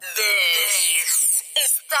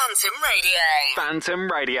Phantom Radio.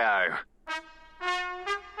 Phantom Radio.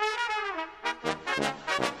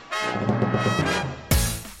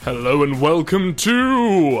 Hello and welcome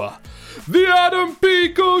to the Adam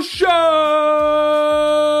Peakall Show!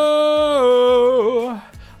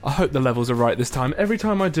 I hope the levels are right this time. Every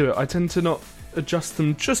time I do it, I tend to not adjust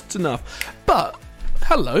them just enough. But,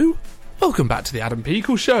 hello, welcome back to the Adam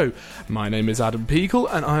Peakall Show. My name is Adam Peakall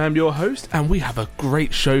and I am your host, and we have a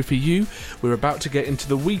great show for you. We're about to get into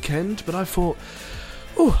the weekend, but I thought,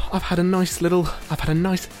 I've had a nice little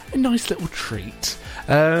treat.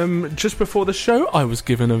 Just before the show, I was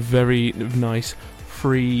given a very nice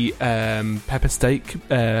free pepper steak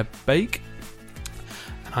bake,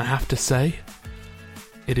 and I have to say,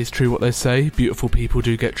 it is true what they say, beautiful people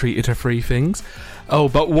do get treated to free things. Oh,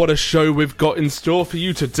 but what a show we've got in store for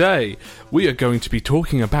you today. We are going to be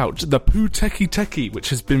talking about the Poo Teki Teki,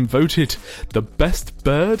 which has been voted the best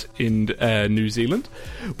bird in New Zealand.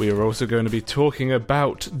 We are also going to be talking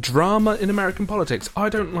about drama in American politics. I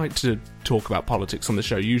don't like to talk about politics on the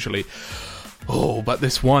show usually. Oh, but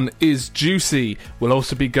this one is juicy. We'll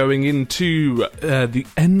also be going into the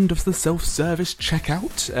end of the self-service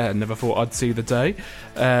checkout. Never thought I'd see the day.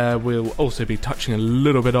 We'll also be touching a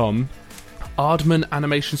little bit on Aardman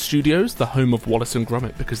Animation Studios, the home of Wallace and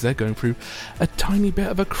Gromit, because they're going through a tiny bit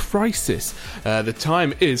of a crisis. The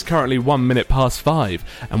time is currently 5:01,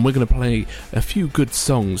 and we're going to play a few good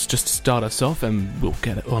songs just to start us off, and we'll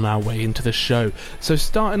get on our way into the show. So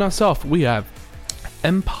starting us off, we have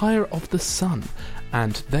Empire of the Sun,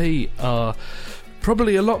 and they are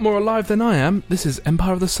probably a lot more alive than I am. This is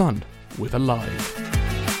Empire of the Sun with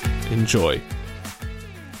Alive. Enjoy.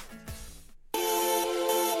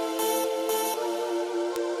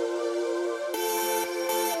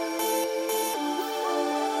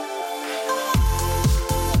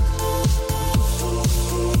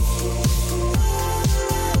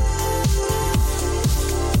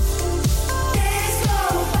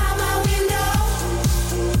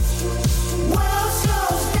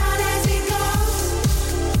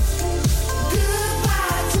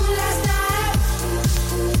 Goodbye to last night.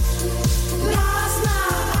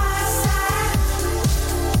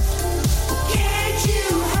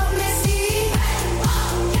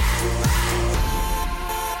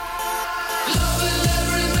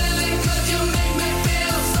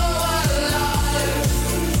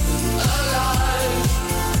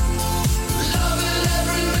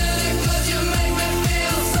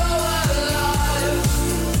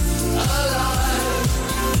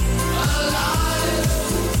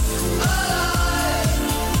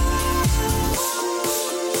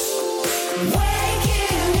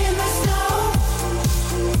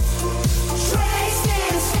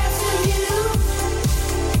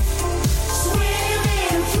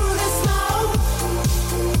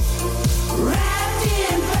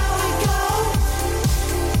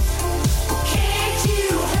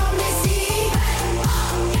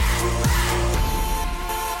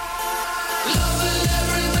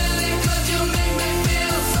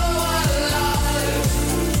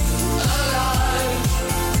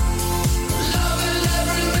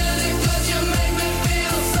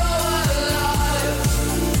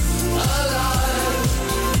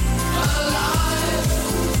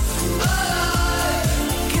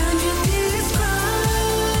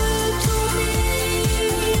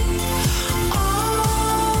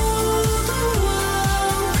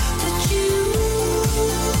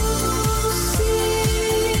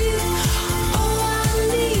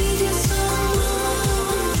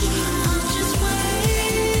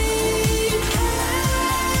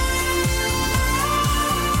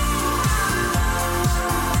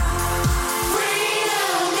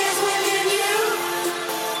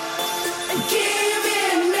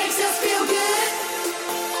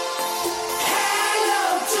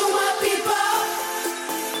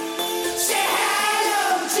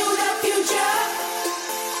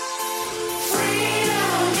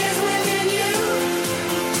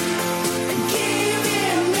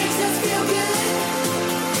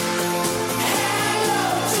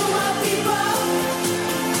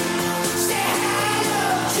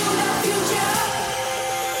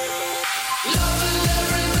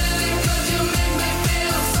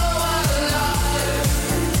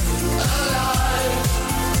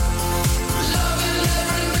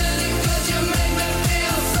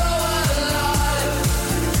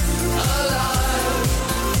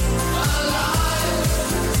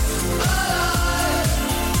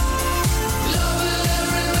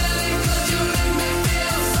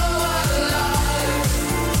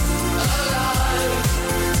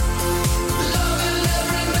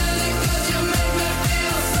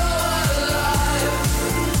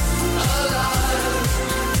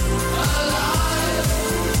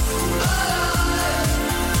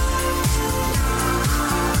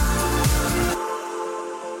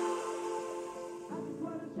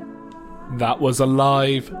 That was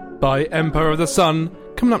Alive by Empire of the Sun.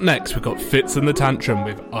 Coming up next, we've got Fitz and the Tantrum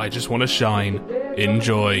with I Just Wanna Shine.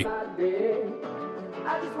 Enjoy. I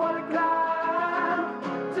just wanna climb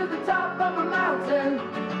to the top of a mountain,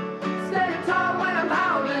 stand tall when I'm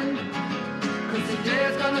howling, 'cause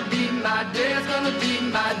today's gonna be my day, it's gonna be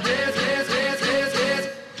my day.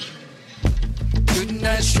 Good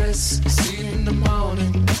night stress, see you in the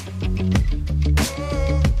morning.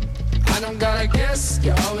 I don't gotta guess,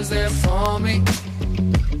 you're always there for me.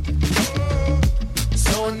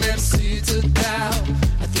 So when them seeds are down,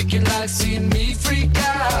 I think you like seeing me freak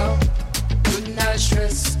out. Good night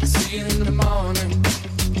stress, see you in the morning.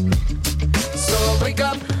 So I wake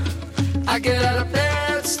up, I get out of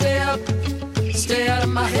bed, stay up, stay out of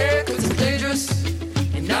my head 'cause it's dangerous,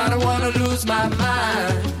 and I don't wanna lose my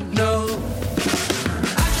mind, no.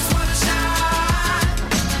 I just wanna shine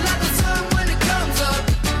like the sun when it comes up,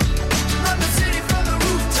 run the city from the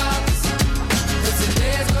rooftops, 'cause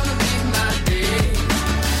today's gonna be my day.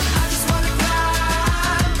 I just wanna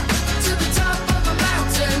climb to the top of a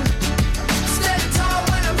mountain, stand tall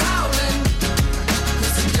when I'm howling,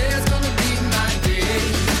 'cause today's gonna be my day.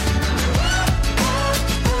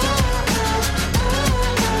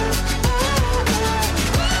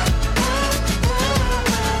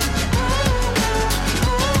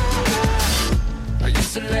 I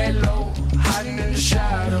used to lay low, hiding in the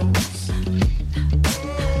shadows,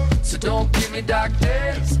 so don't give me dark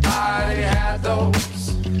days, I already had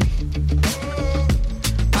those.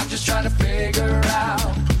 I'm just trying to figure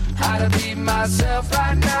out how to be myself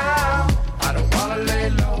right now. I don't wanna lay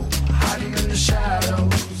low, hiding in the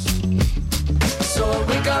shadows. So I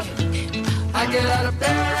wake up, I get out of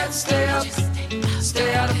bed, stay up,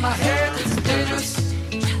 stay out of my head, it's dangerous,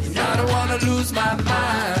 and I don't wanna lose my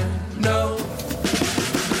mind, no.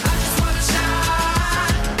 I just wanna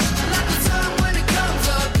shine like the sun when it comes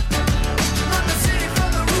up, run the city from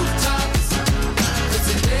the rooftops, 'cause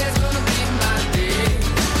today's gonna be my day.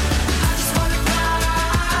 I just wanna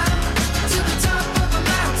climb to the top of a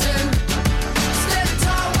mountain, stand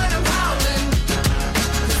tall when I'm howling,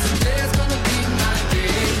 'cause today's gonna be my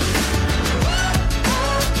day.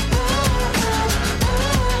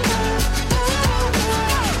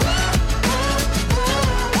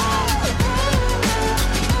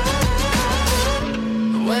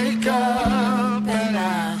 Wake up and I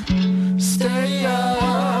stay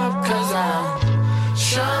up, 'cause I'm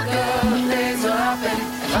stronger, things will happen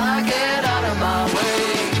if I get out of my way.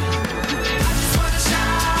 I just wanna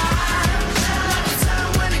shine like the sun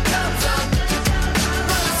when it comes up,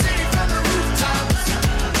 run the city from the rooftops,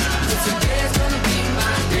 'cause today's gonna be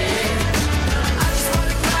my day. I just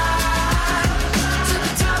wanna climb to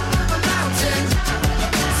the top of a mountain,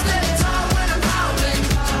 stand tall when I'm howling,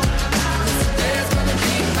 'cause today's gonna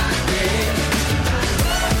be my day.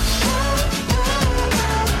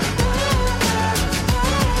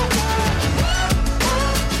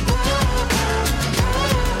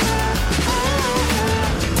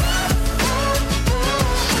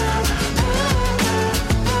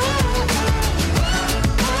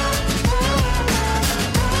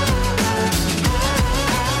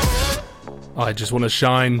 I Just Wanna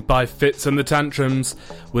Shine by Fitz and the Tantrums.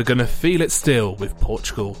 We're gonna feel it still with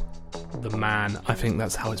Portugal. The Man, I think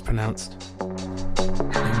that's how it's pronounced.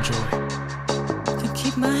 Enjoy. To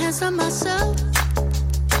keep my hands on myself,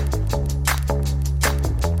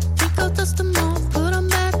 think I'll dust them off, put them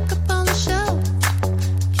back up on the shelf.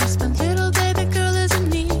 Kiss my little baby girl is in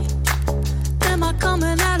need. Am I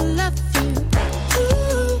coming out of left field?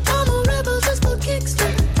 Ooh, I'm a rebel just for kicks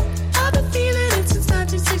now. I've been feeling it since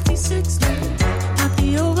 1966 now. Might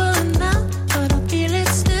be over now, but I feel it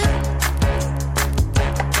still.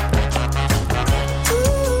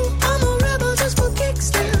 Ooh, I'm a rebel just for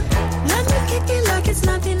kicks now. Let me kick it like it's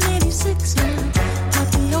 1986 now.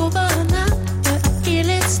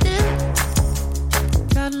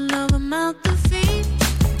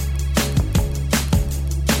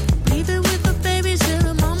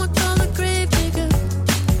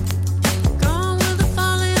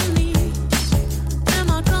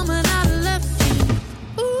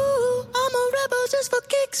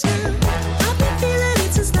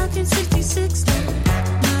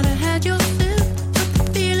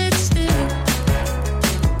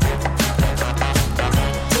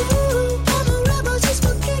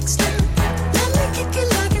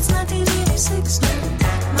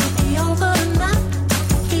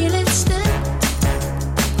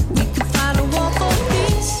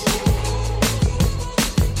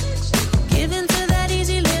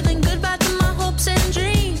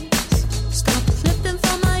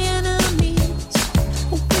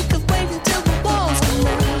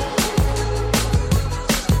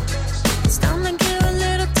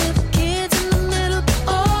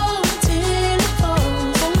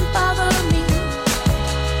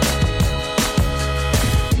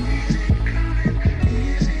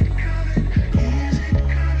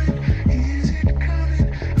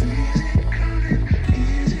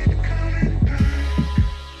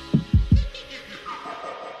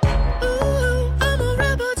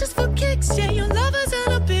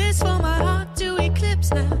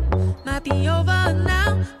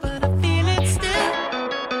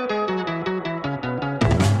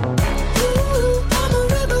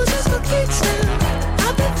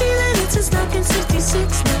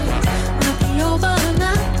 86 now. Might be over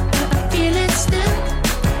now, but I feel it still.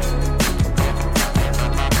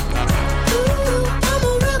 Ooh, I'm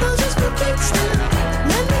a rebel just for kicks now.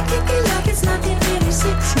 Let me kick it like it's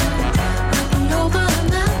 1986 now. Might be over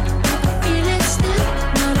now, but I feel it still.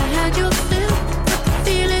 Not I had your fill, but I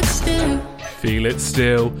feel it still. Feel it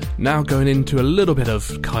still. Now going into a little bit of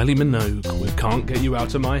Kylie Minogue with Can't Get You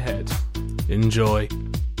Out of My Head. Enjoy.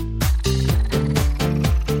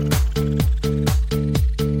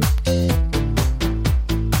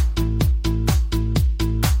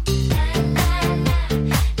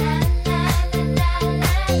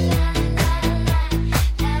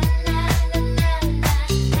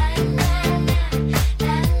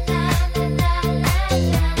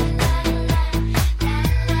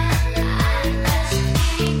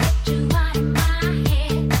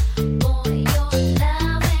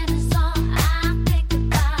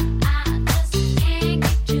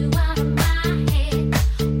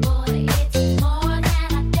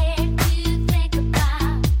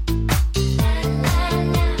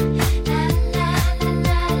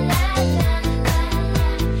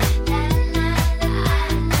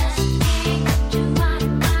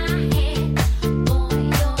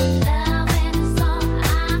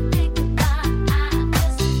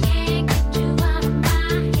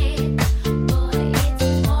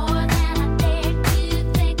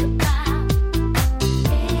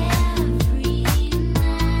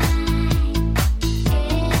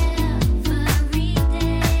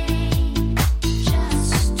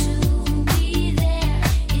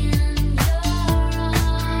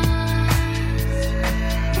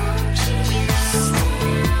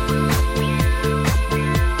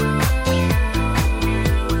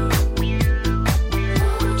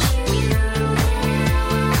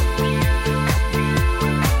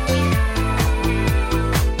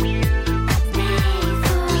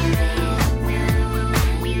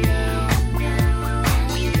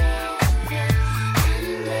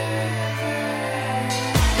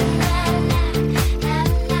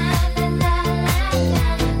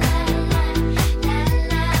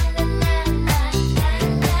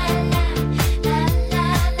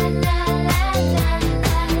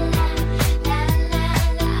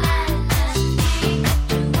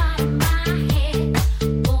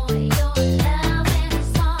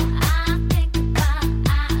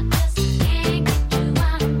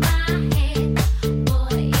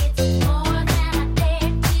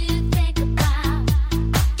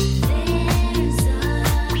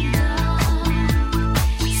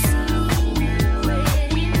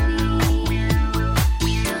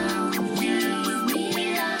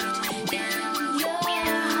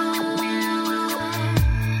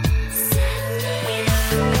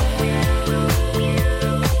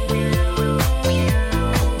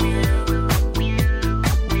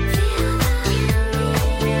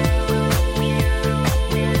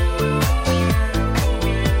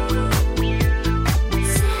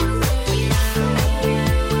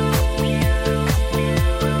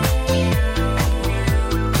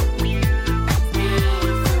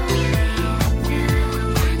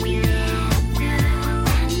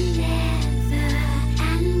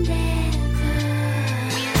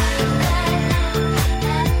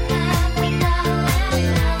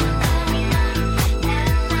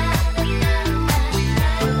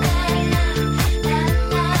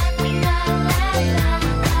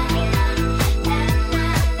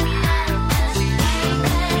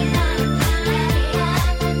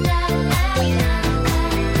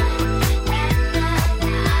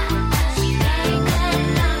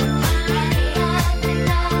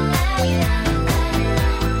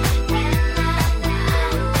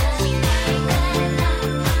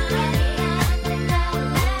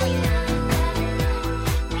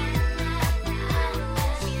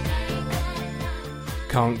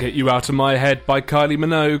 Can't Get You Out of My Head by Kylie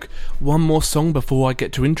Minogue. One more song before I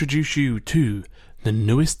get to introduce you to the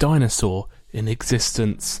newest dinosaur in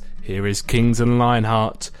existence. Here is Kings and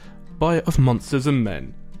Lionheart by Of Monsters and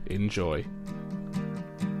Men. Enjoy.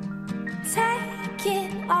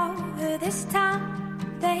 Taking over this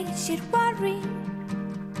town, they should worry.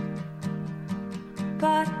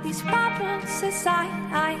 But these problems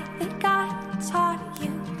aside, I think I taught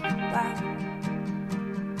you well.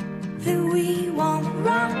 That we won't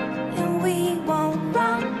run, and we won't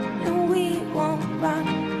run, and we won't run.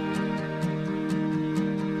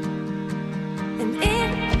 And in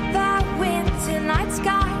the winter night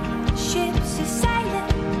sky, ships are sailing,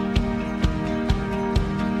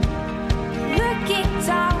 looking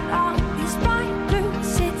down on these bright blue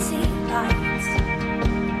city lights.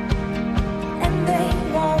 And they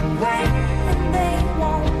won't wait, and they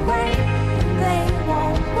won't wait, and they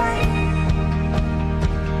won't wait.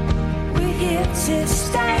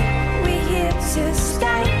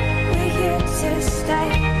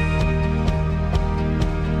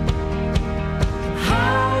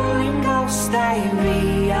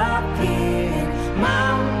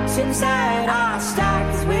 mountains that are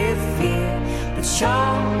stacked with fear. But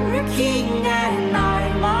you're a king and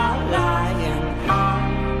I'm a lion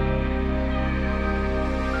heart.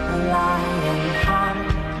 A lion heart.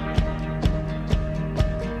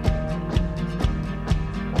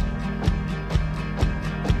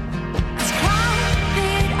 Let's climb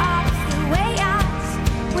it up the way out.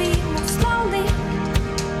 We move slowly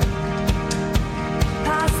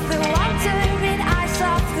past the wandering eyes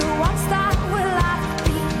of the ones that will left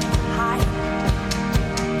behind.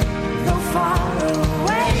 Though far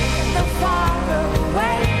away, though far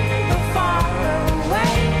away, though far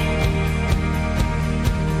away,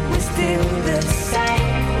 we're still the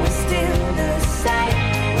same, we're still the same,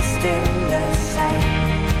 we're still the same.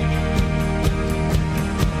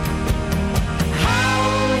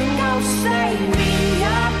 Howling ghosts, they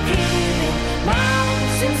reappearing,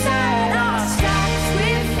 mountains that are stacked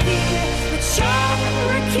with fear. But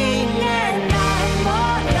you're a king and I'm a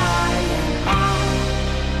lion heart.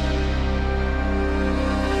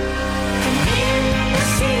 And in the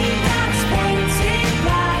sea that's painted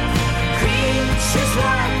black, creatures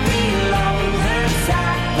like below the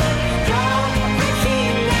attack. But you're a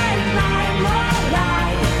king and I'm a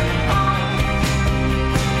lion heart.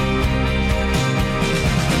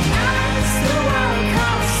 As the world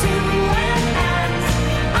comes to an end,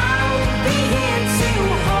 I'll be here to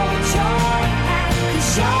hold your hand. 'Cause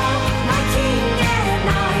you're my king and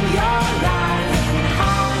I'm your lion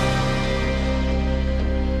heart.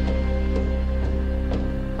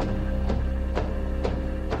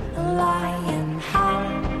 A lion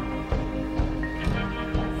heart.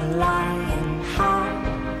 A lion heart.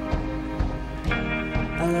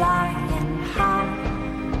 A lion heart.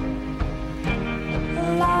 A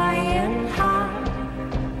lion heart.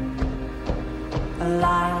 A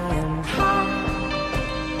lion heart.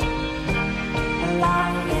 A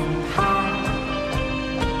lion heart.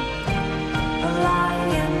 A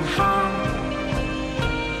lion heart.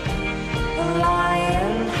 A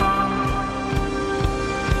lion heart.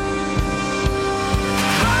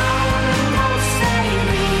 Howling ghosts, they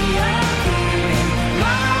reappearing,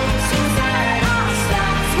 mountains that are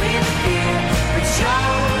stacked with fear. But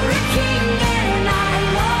you're a king and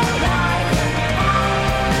I'm a lion heart.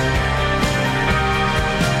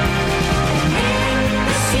 In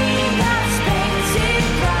the sea that's painted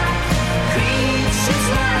black, creatures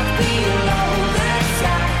like below the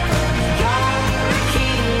attack. But you're a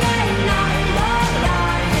king and I'm a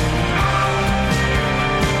lion heart.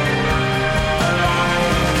 A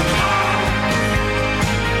lion heart.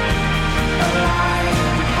 A lion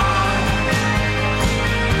heart. A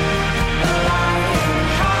lion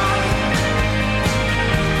heart.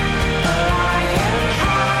 A lion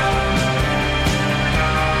heart. A lion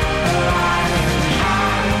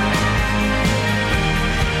heart.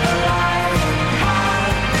 A lion heart.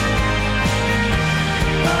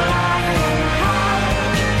 A lion heart.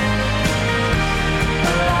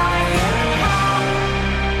 A lion heart.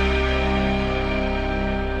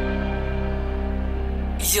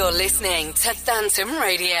 You're listening to Phantom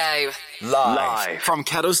Radio. Live from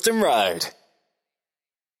Kettleston Road.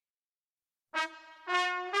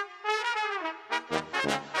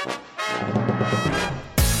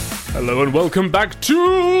 Hello and welcome back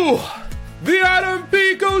to the Adam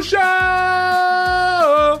Peakall Show!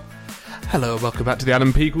 Hello and welcome back to the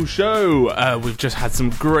Adam Peakall Show. We've just had some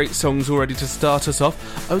great songs already to start us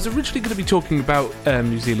off. I was originally going to be talking about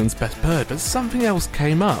New Zealand's best bird, but something else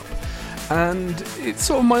came up. And it's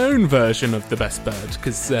sort of my own version of the best bird,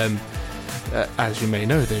 because as you may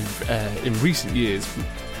know, they've in recent years,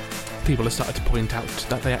 people have started to point out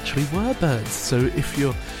that they actually were birds. So if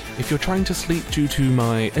you're trying to sleep due to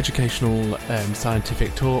my educational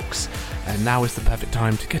scientific talks, now is the perfect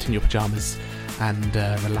time to get in your pyjamas and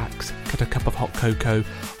relax, get a cup of hot cocoa,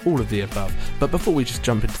 all of the above. But before we just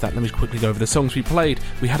jump into that, let me quickly go over the songs we played.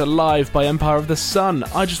 We had Alive by Empire of the Sun,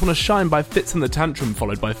 I Just Want to Shine by Fitz and the Tantrum,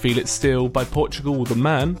 followed by Feel It Still by Portugal the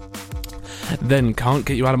Man. Then Can't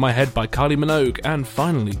Get You Out of My Head by Kylie Minogue, and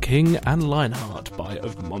finally King and Lionheart by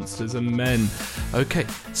Of Monsters and Men. Okay,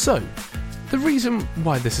 so the reason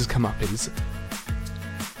why this has come up is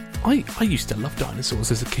I used to love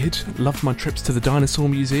dinosaurs as a kid, loved my trips to the dinosaur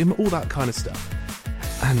museum, all that kind of stuff.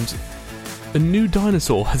 And a new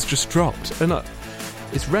dinosaur has just dropped, and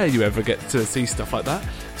it's rare you ever get to see stuff like that.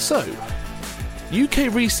 So,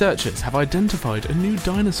 UK researchers have identified a new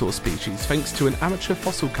dinosaur species thanks to an amateur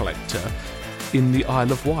fossil collector in the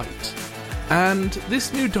Isle of Wight. And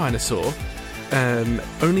this new dinosaur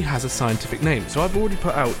only has a scientific name. So I've already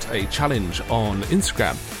put out a challenge on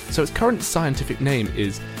Instagram. So its current scientific name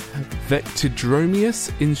is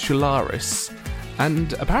Vectidromius insularis,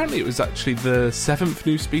 And apparently it was actually the 7th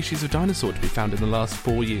new species of dinosaur to be found in the last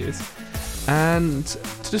 4 years. And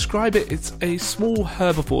to describe it, it's a small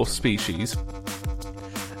herbivore species.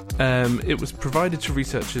 It was provided to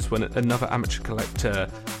researchers when another amateur collector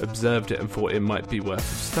observed it and thought it might be worth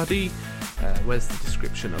a study. Where's the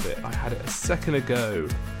description of it? I had it a second ago.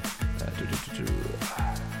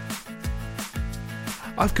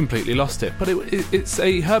 I've completely lost it, but it's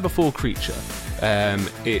a herbivore creature.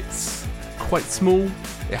 It's quite small,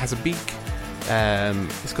 it has a beak,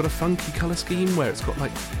 it's got a funky colour scheme where it's got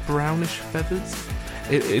like brownish feathers.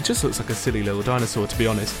 It just looks like a silly little dinosaur, to be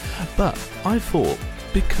honest. But I thought,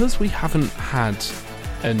 because we haven't had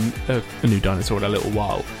a new dinosaur in a little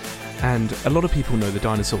while, and a lot of people know the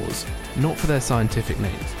dinosaurs not for their scientific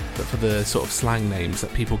names, but for the sort of slang names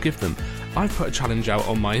that people give them, I've put a challenge out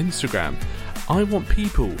on my Instagram. I want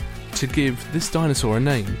people to give this dinosaur a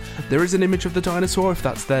name. There is an image of the dinosaur if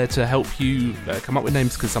that's there to help you come up with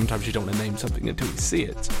names, because sometimes you don't want to name something until you see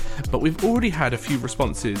it. But we've already had a few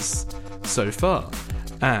responses so far,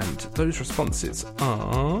 and those responses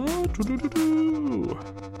are...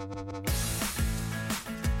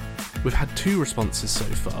 We've had 2 responses so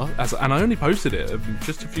far, and I only posted it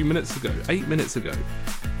just a few minutes ago, 8 minutes ago.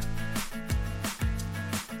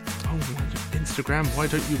 Oh, Instagram, why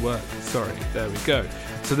don't you work? Sorry, there we go.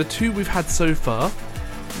 So the 2 we've had so far,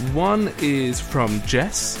 one is from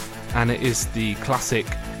Jess, and it is the classic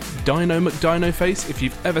Dino McDino face. If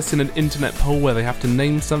you've ever seen an internet poll where they have to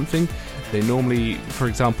name something, they normally, for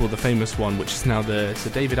example, the famous one, which is now the Sir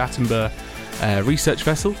David Attenborough research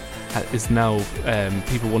vessel, is now,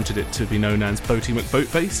 people wanted it to be known as Boaty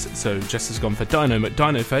McBoatface, so Jess has gone for Dino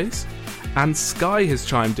McDino face, and Sky has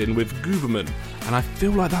chimed in with Gooberman, and I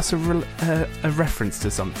feel like that's a reference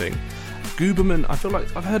to something. Gooberman, I feel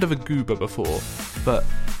like I've heard of a goober before, but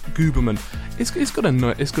Gooberman, it's got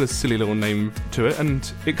a silly little name to it, and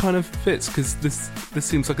it kind of fits, because this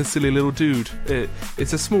seems like a silly little dude.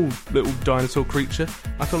 It's a small little dinosaur creature.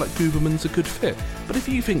 I feel like Gooberman's a good fit. But if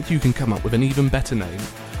you think you can come up with an even better name,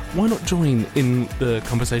 why not join in the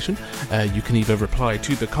conversation? You can either reply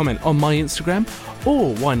to the comment on my Instagram,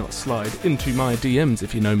 or why not slide into my DMs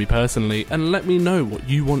if you know me personally, and let me know what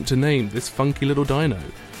you want to name this funky little dino.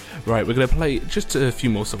 Right, we're going to play just a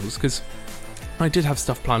few more songs, because I did have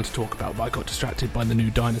stuff planned to talk about, but I got distracted by the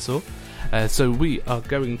new dinosaur. So we are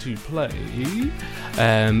going to play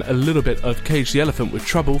a little bit of Cage the Elephant with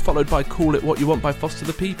Trouble, followed by Call It What You Want by Foster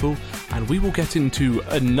the People, and we will get into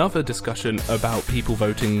another discussion about people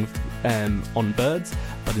voting on birds,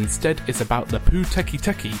 but instead it's about the Poo Teki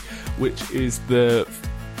Teki, which is the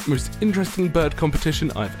most interesting bird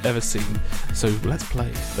competition I've ever seen. So let's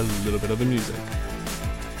play a little bit of the music.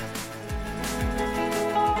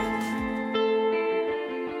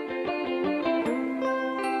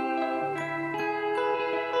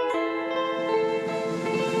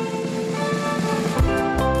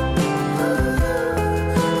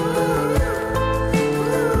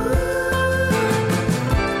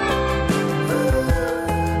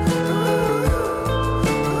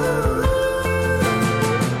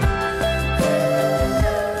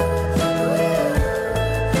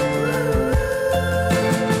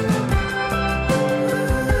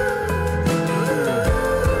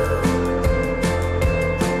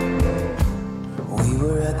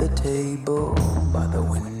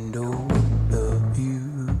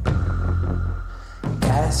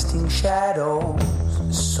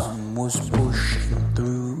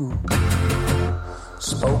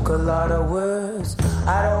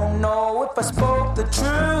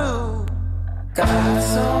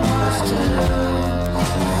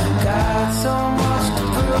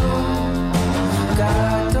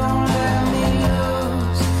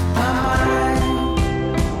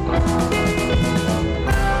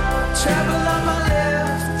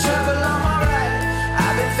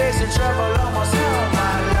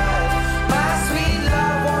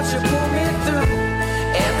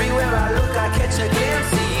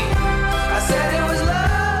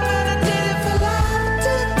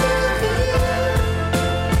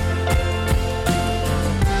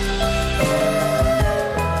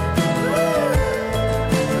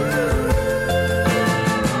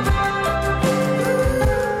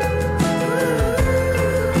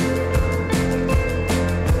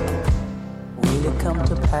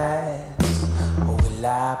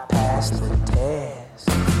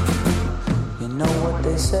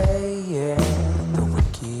 Say, yeah, the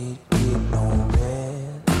wicked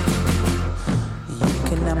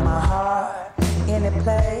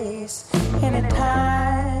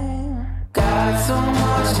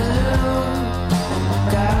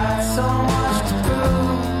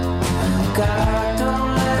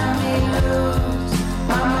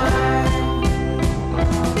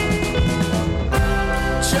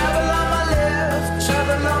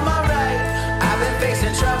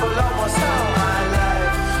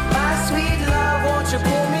won't you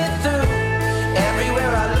pull me through?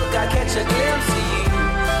 Everywhere I look, I catch a glimpse of you.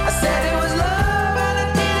 I said it was love, and I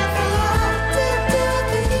did it for love, did it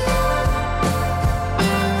for you.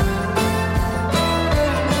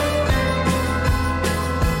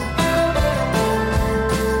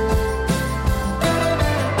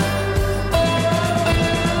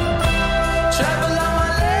 Trouble on my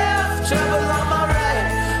left, trouble on my right.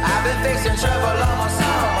 I've been facing trouble almost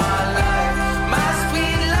all my life. My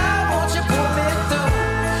sweet love, won't you pull me through?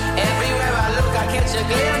 Everywhere I look, I catch a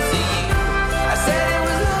glimpse of you. I said it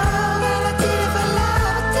was love, and I did it for love,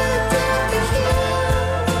 I did it for you.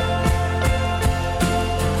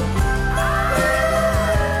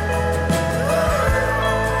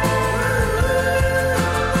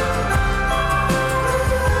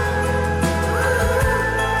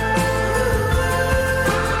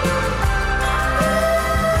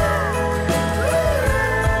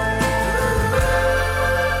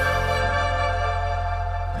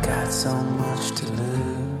 Got so much to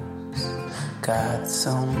lose, got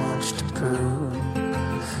so much to prove.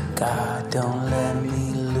 God, don't let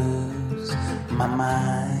me lose my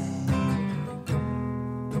mind.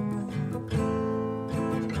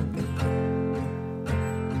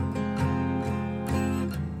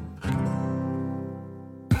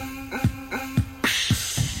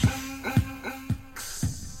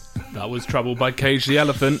 That was Trouble by Cage the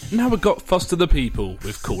Elephant. Now we've got Foster the People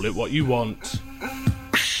with Call It What You Want.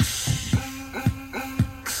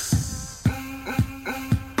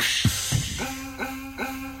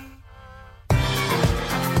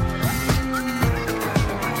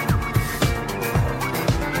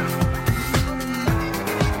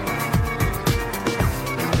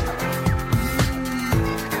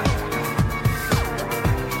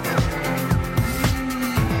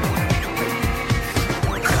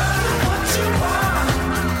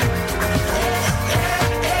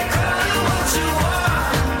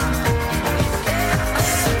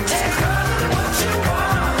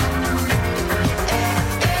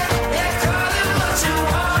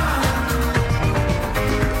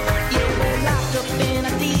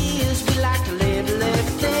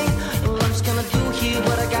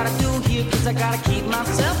 I gotta keep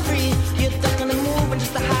myself free. You're ducking and moving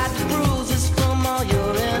just to hide the bruises from all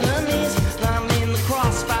your enemies. I'm in the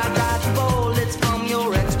crossfire, dodging bullets from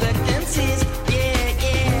your expectancies. Yeah,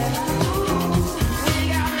 yeah. We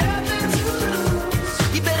got nothing to lose.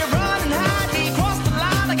 You better run and hide. You cross the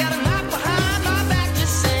line. I got a knife behind my back,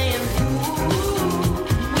 just saying.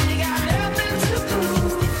 We got nothing to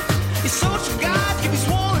lose. Your social guide can be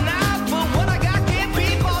swollen out, but what I got can't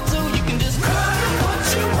be bought, so you can just call it what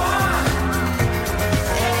you want.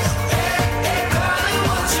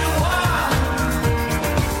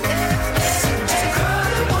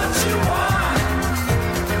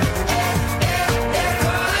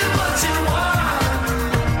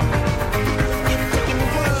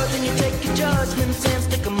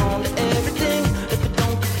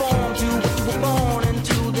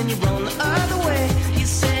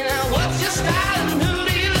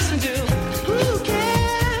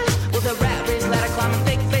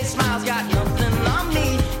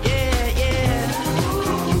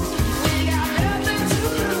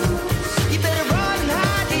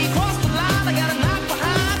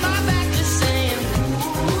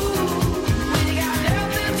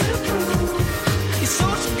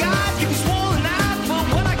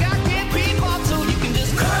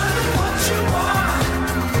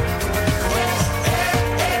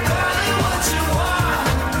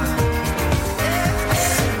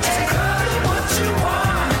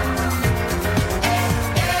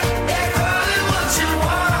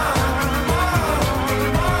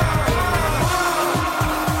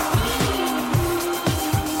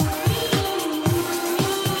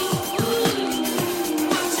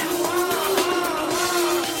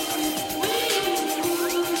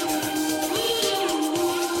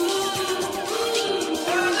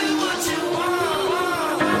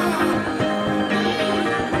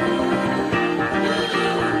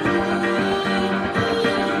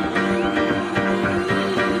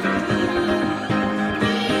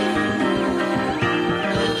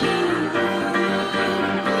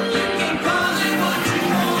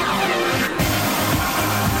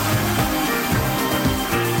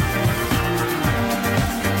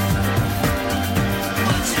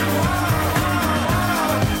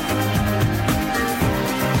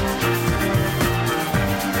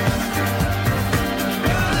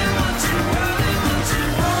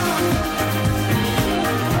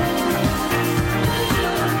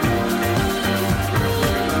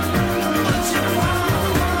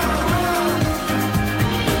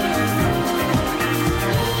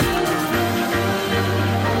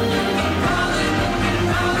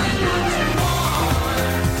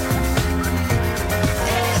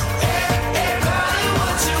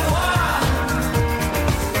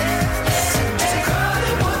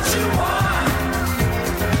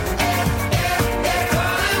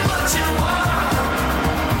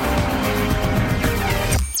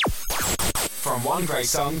 one great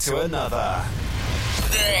song to another.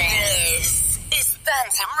 This is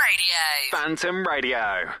Phantom Radio. Phantom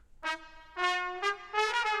Radio.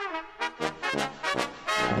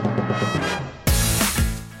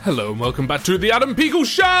 Hello and welcome back to the Adam Peakall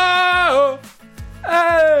Show!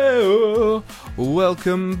 Oh,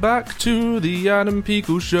 welcome back to the Adam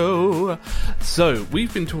Peakall Show. So,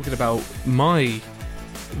 we've been talking about my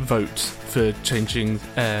vote for changing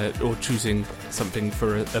or choosing something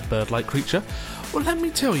for a bird-like creature. Well, let me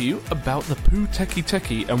tell you about the Poo Teki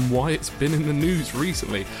Teki and why it's been in the news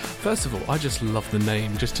recently. First of all, I just love the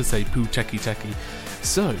name, just to say Poo Teki Teki.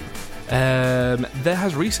 So, there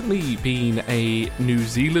has recently been a New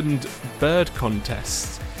Zealand bird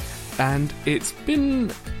contest, and it's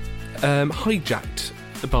been hijacked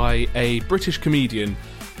by a British comedian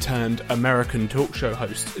turned American talk show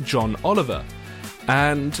host, John Oliver.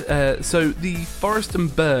 And so the Forest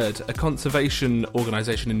and Bird, a conservation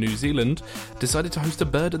organisation in New Zealand, decided to host a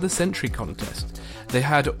Bird of the Century contest. They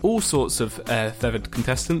had all sorts of feathered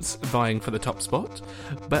contestants vying for the top spot,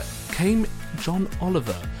 but came John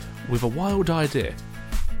Oliver with a wild idea.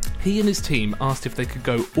 He and his team asked if they could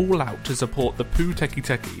go all out to support the Poo Teki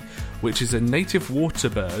Teki, which is a native water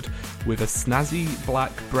bird with a snazzy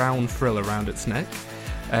black-brown frill around its neck.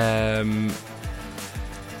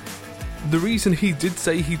 The reason he did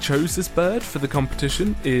say he chose this bird for the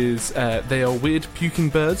competition is they are weird puking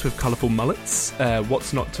birds with colourful mullets.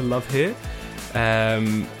 What's not to love here?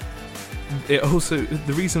 It also,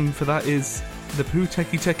 the reason for that is the Poo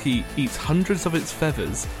Teki Teki eats hundreds of its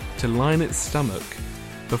feathers to line its stomach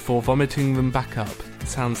before vomiting them back up. It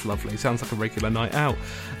sounds lovely. Sounds like a regular night out.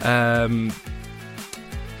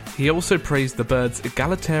 He also praised the bird's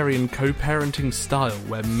egalitarian co-parenting style,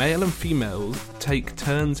 where male and female take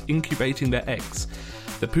turns incubating their eggs.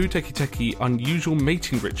 The Poo Teki Teki unusual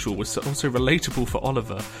mating ritual was also relatable for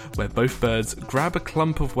Oliver, where both birds grab a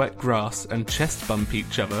clump of wet grass and chest bump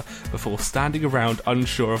each other before standing around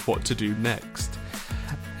unsure of what to do next.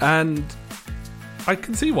 And I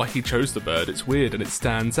can see why he chose the bird. It's weird and it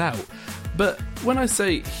stands out. But when I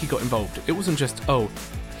say he got involved, it wasn't just,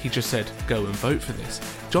 he just said, go and vote for this.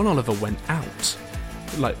 John Oliver went out,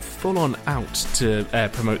 like full on out to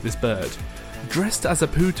promote this bird. Dressed as a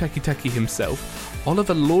Poo Teki Teki himself,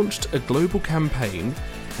 Oliver launched a global campaign,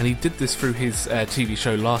 and he did this through his TV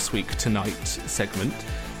show Last Week Tonight segment.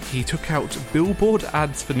 He took out billboard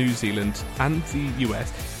ads for New Zealand and the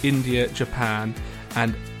US, India, Japan,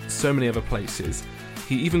 and so many other places.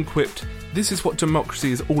 He even quipped, "This is what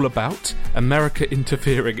democracy is all about, America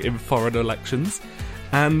interfering in foreign elections."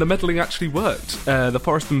 And the meddling actually worked. The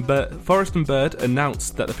Forest and Bird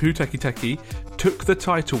announced that the Poo Teki Teki took the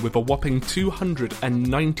title with a whopping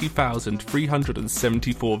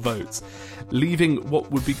 290,374 votes, leaving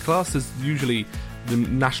what would be classed as usually the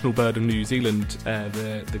national bird of New Zealand,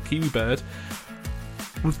 the kiwi bird,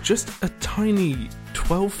 with just a tiny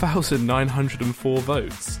 12,904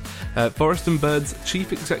 votes. Forest and Bird's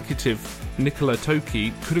chief executive, Nicola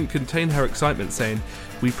Toki, couldn't contain her excitement, saying,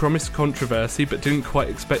 "We promised controversy but didn't quite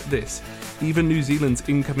expect this." Even New Zealand's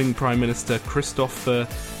incoming Prime Minister Christopher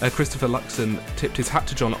Luxon tipped his hat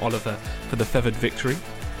to John Oliver for the feathered victory.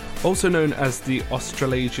 Also known as the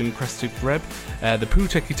Australasian crested grebe, the Poo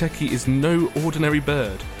Teki Teki is no ordinary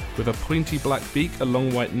bird. With a pointy black beak, a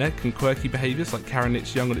long white neck and quirky behaviours like carrying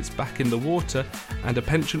its young on its back in the water and a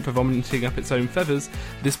penchant for vomiting up its own feathers,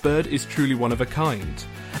 this bird is truly one of a kind.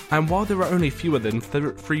 And while there are only fewer than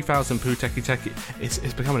 3,000 Poo Teki Teki, it's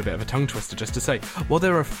becoming a bit of a tongue twister just to say, while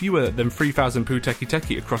there are fewer than 3,000 Poo Teki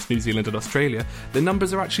Teki across New Zealand and Australia, the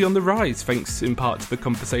numbers are actually on the rise thanks in part to the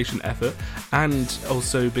conservation effort and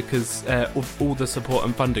also because of all the support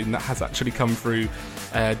and funding that has actually come through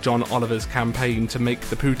John Oliver's campaign to make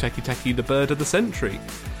the Poo Teki Teki the bird of the century.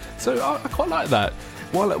 So I quite like that.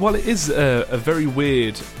 While it is a very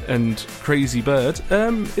weird and crazy bird,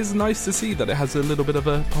 it's nice to see that it has a little bit of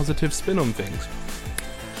a positive spin on things.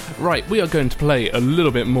 Right, we are going to play a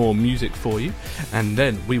little bit more music for you, and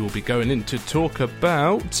then we will be going in to talk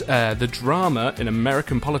about the drama in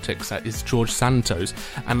American politics that is George Santos.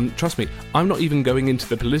 And trust me, I'm not even going into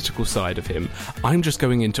the political side of him, I'm just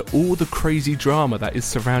going into all the crazy drama that is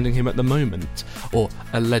surrounding him at the moment, or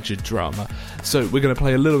alleged drama. So we're going to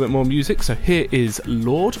play a little bit more music, so here is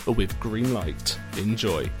Lord with Green Light.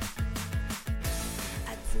 Enjoy.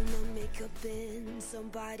 I do my makeup in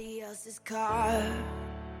somebody else's car.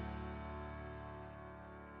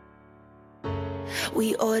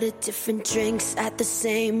 We ordered different drinks at the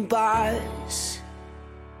same bars.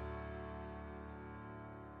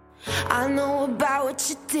 I know about what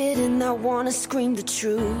you did and I wanna scream the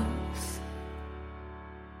truth.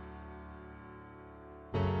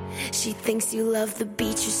 she thinks you love the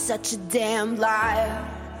beach, you're such a damn liar.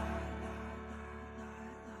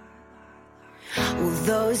 Well,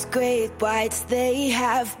 those great whites, they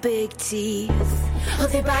have big teeth. Oh,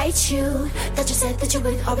 they bite you. Thought you said that you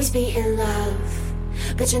would always be in love,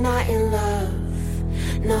 but you're not in love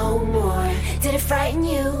no more. Did it frighten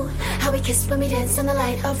you how we kissed when we danced on the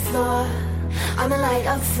light of floor, on the light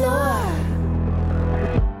of floor?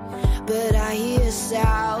 But I hear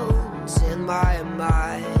sounds in my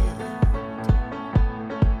mind,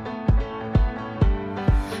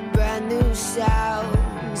 brand new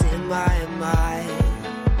sounds in my mind.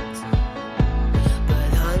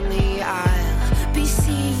 But honey, I'll be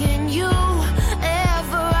seeing you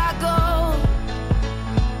ever I go.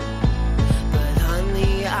 But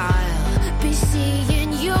honey, I'll be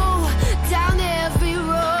seeing you down every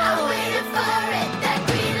road. I'm waiting for it, that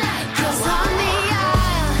green light. 'Cause honey,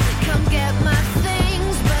 I'll come get my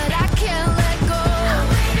things, but I can't let go. I'm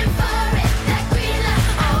waiting for it, that green light.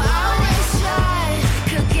 Oh, I wish I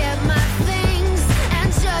could get my things and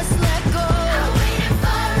just let go. I'm waiting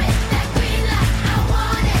for it, that green light. I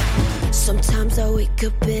want it. Sometimes I wake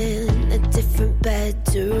up in a different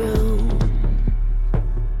bedroom.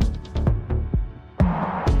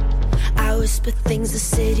 I whisper things, the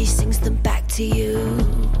city sings them back to you.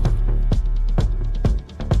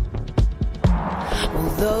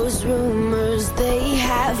 Well, those rumors, they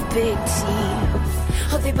have big teeth.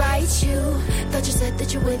 Oh, they bite you. Thought you said that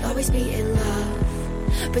you would always be in love,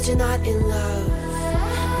 but you're not in love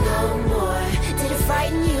no more. Did it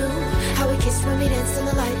frighten you how we kissed when we danced on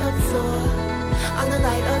the light of floor, on the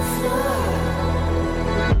light of floor?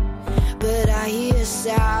 But I hear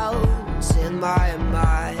sounds in my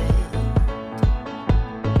mind,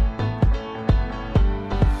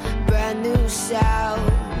 brand new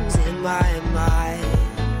sounds in my mind.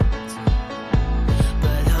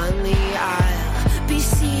 But honey, I'll be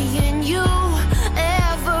seeing you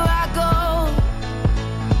ever I go.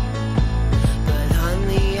 But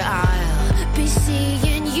honey, I'll be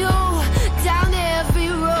seeing you down every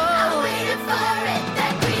road. I'm waiting for it,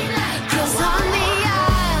 that green light. 'Cause honey,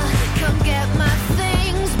 I'll come get my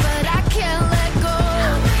things, but I can't let go.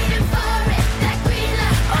 I'm waiting for it, that green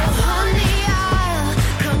light. Oh, honey, I'll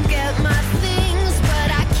come get my things, but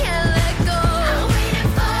I can't let go. I'm waiting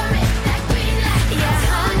for it, that green light. Yeah,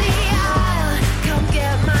 honey, I'll come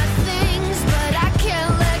get my things, but I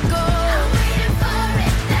can't let go. I'm waiting for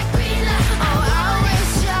it, that green light. Oh, I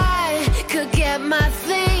wish I could get my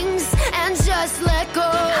things and just let go.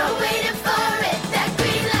 I'm waiting for it, that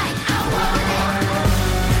green light. I want it.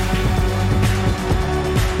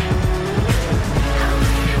 I'm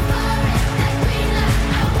waiting for it, that green light.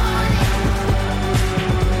 I want it.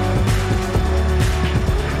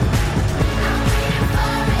 I'm waiting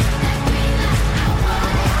for it, that green light. I want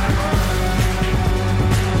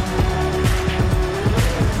it.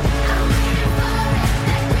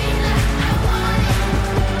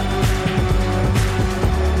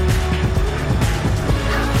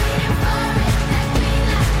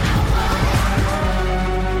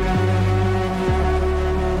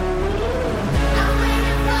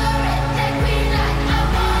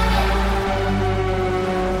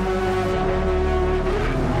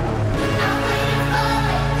 I'm waiting for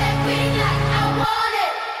it, that green light. I want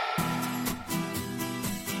it.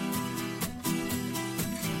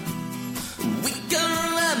 We can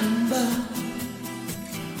remember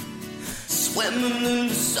swimming in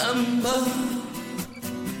December,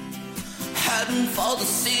 heading for the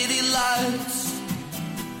city lights.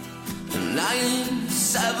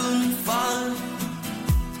 975,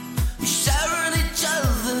 we sharing each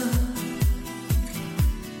other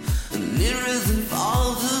nearer than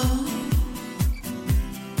farther.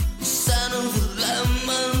 The scent of the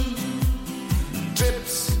lemon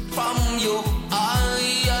drips from your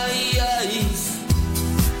eyes.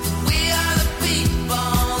 We are the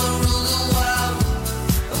people that rule the world,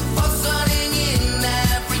 for sunning in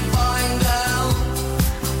every boy and girl,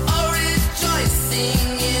 all rejoicing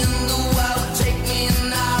in the world. Take me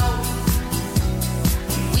now,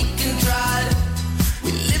 we can try. We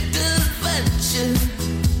live the adventure,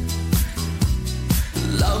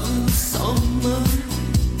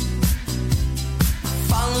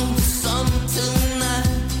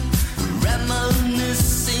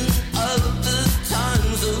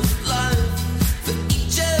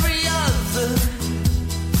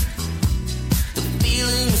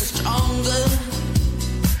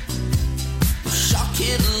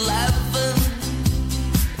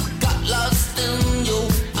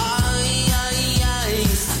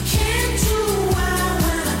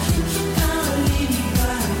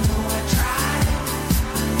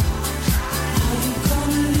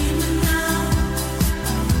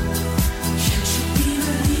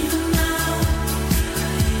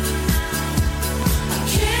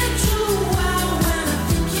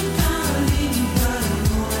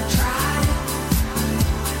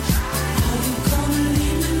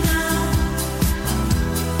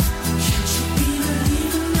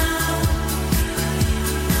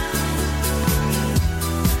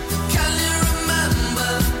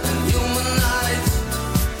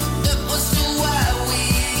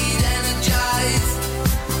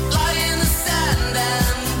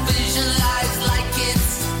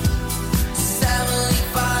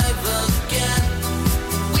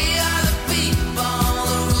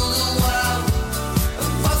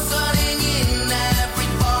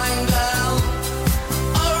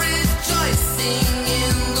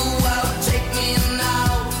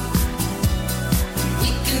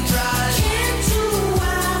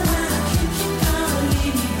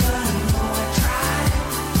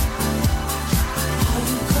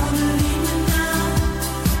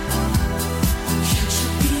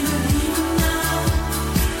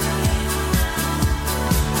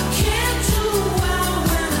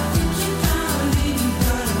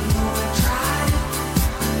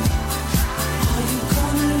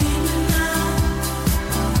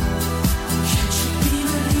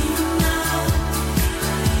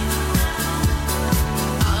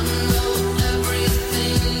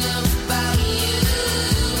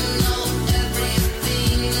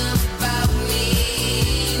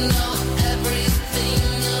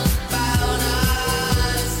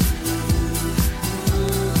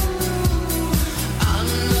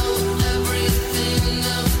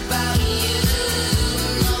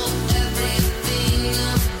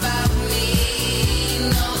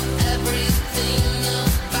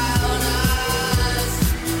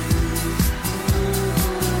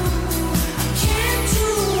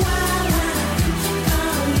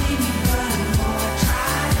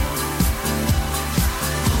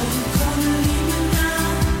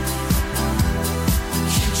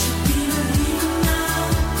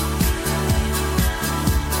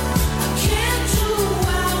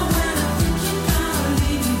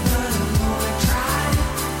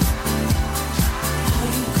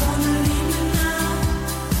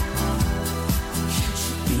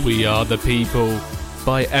 We Are the People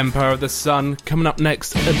by Empire of the Sun. Coming up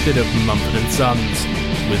next, a bit of Mumford & Sons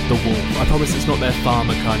with The Wolf. I promise it's not their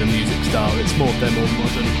farmer kind of music style, it's more their more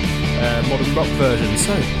modern rock version.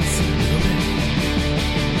 So, let's see a little bit.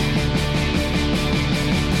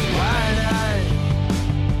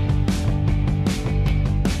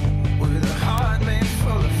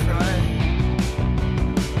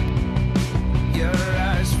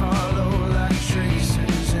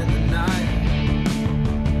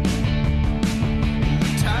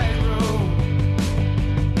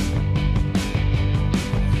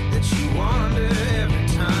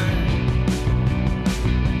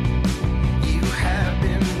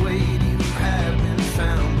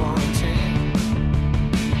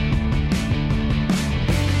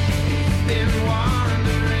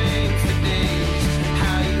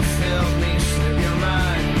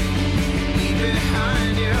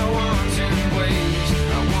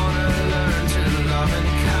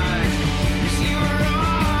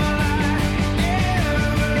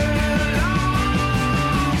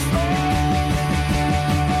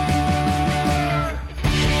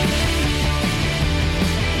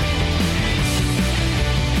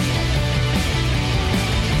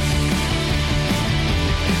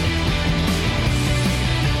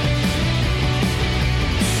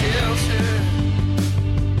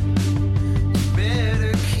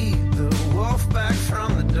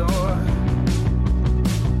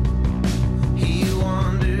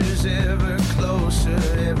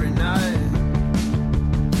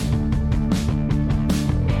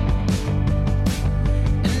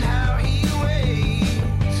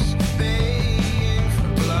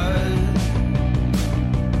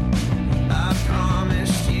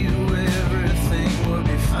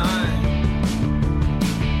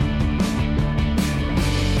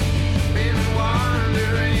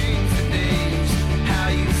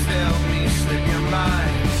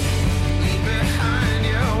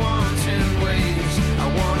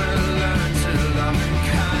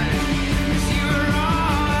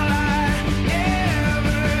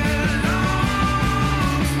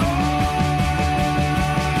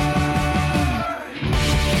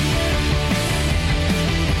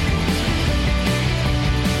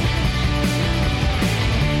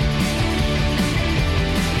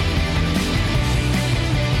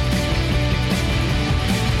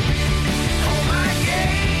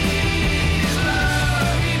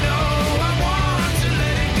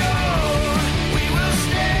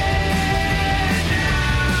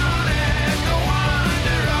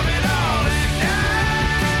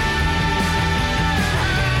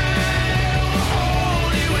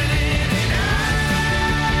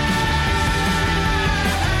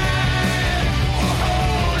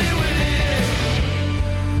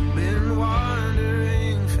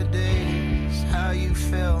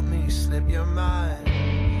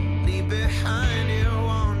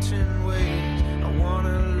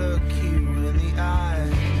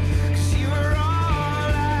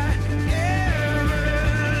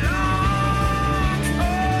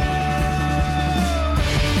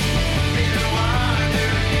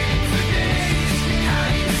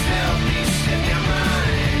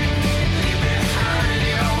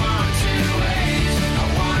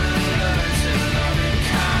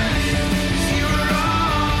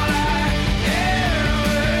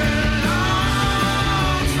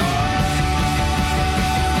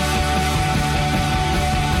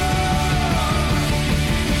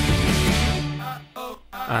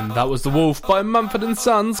 And that was The Wolf by Mumford &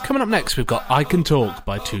 Sons. Coming up next, we've got I Can Talk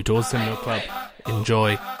by Two Doors Cinema Club.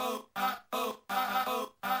 Enjoy.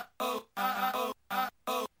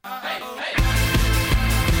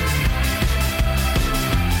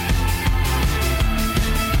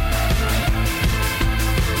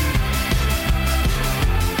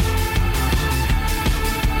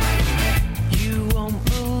 You won't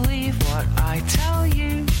believe what I tell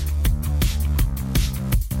you.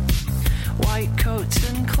 White coats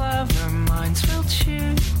and clever minds will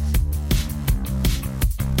choose.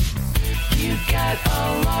 You get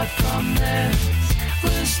a lot from this.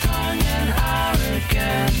 Loose tongue and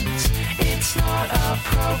arrogance. It's not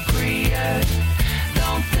appropriate.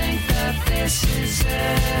 Don't think that this is it.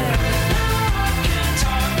 I can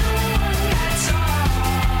talk, no one gets off.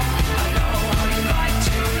 I know how you like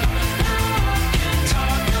to. I can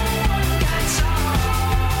talk, no one gets off.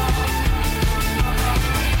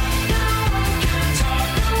 I can talk,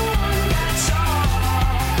 no one gets off.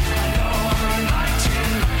 I know how you like to.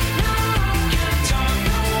 I can talk,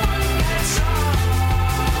 no one gets off.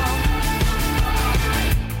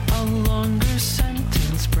 A longer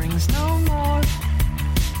sentence brings no more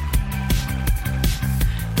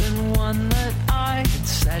than one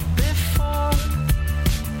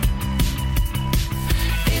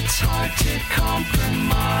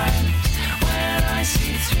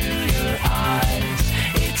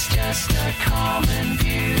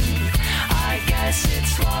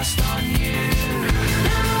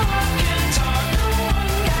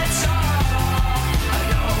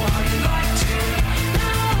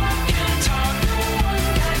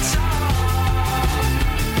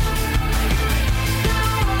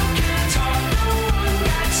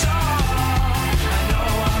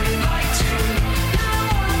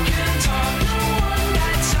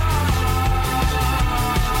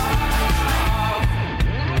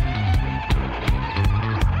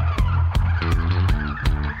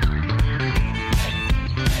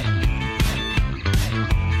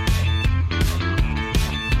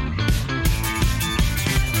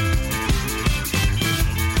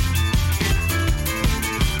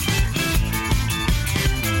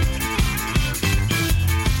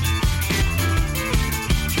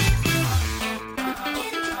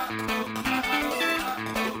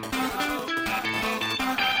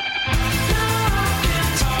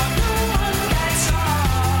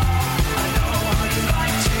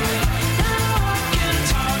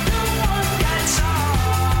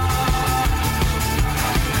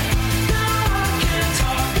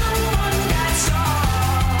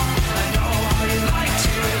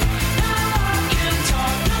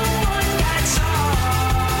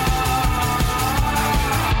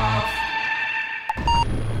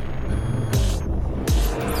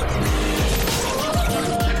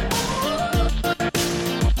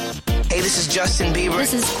Justin Bieber.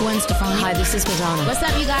 This is Gwen Stefani. Hi, this is Madonna. What's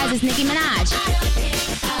up, you guys? It's Nicki Minaj.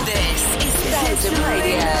 This is Phantom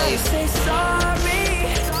Radio. Say sorry.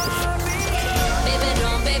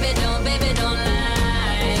 Baby, don't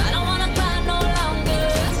lie. I don't wanna cry no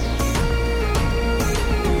longer.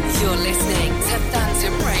 You're listening to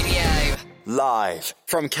Phantom Radio. Live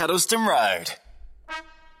from Kettleston Road.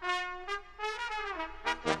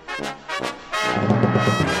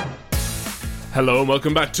 Hello and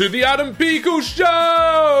welcome back to the Adam Peakall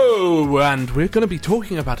Show! And we're going to be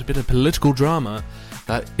talking about a bit of political drama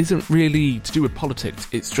that isn't really to do with politics,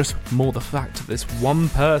 it's just more the fact that this one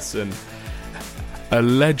person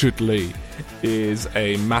allegedly is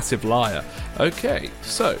a massive liar. Okay,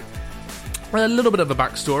 so, a little bit of a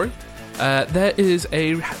backstory. There is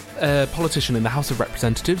a politician in the House of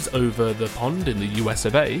Representatives over the pond in the US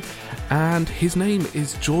of A, and his name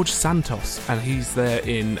is George Santos, and he's there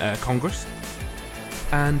in Congress.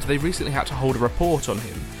 And they recently had to hold a report on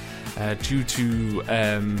him due to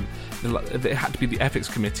it had to be the ethics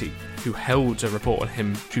committee who held a report on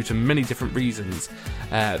him due to many different reasons.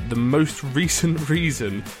 The most recent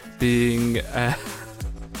reason being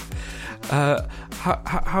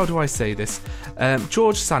how do I say this?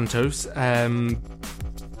 George Santos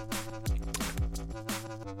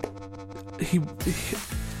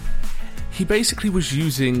he basically was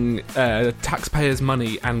using taxpayers'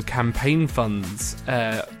 money and campaign funds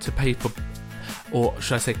to pay for, or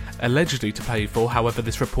should I say, allegedly to pay for, however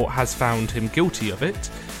this report has found him guilty of it.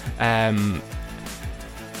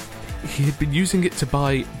 He had been using it to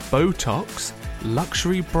buy Botox,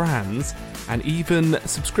 luxury brands, and even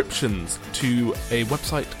subscriptions to a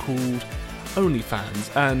website called OnlyFans.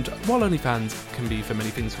 And while OnlyFans can be for many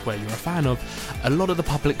things where you're a fan of, a lot of the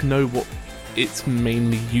public know what it's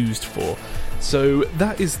mainly used for. So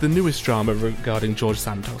that is the newest drama regarding George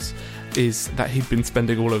Santos, is that he'd been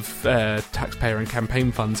spending all of taxpayer and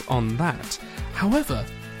campaign funds on that. However,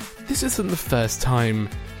 this isn't the first time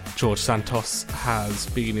George Santos has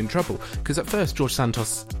been in trouble, because at first George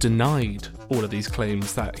Santos denied all of these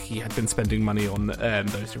claims that he had been spending money on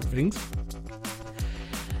those different things.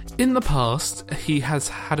 In the past, he has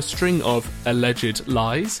had a string of alleged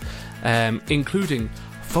lies, including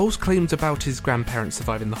false claims about his grandparents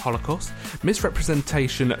surviving the Holocaust,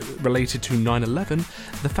 misrepresentation related to 9/11,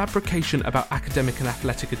 the fabrication about academic and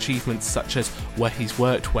athletic achievements such as where he's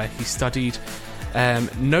worked, where he studied.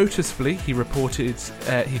 Noticeably, he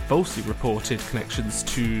falsely reported connections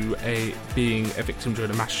to being a victim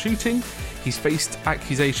during a mass shooting. He's faced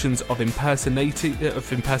accusations of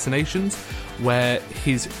impersonations, where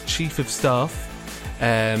his chief of staff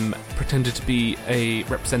pretended to be a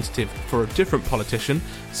representative for a different politician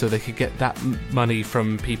so they could get that money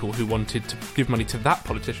from people who wanted to give money to that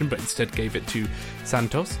politician but instead gave it to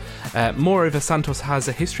Santos. Moreover, Santos has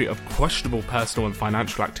a history of questionable personal and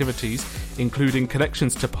financial activities, including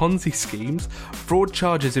connections to Ponzi schemes, fraud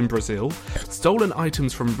charges in Brazil, stolen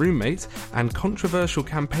items from roommates, and controversial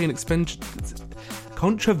campaign expenditures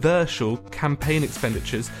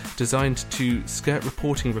designed to skirt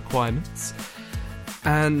reporting requirements.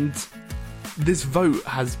 And this vote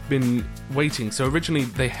has been waiting. So originally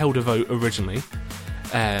they held a vote originally.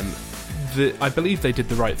 I believe they did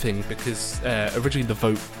the right thing, because originally the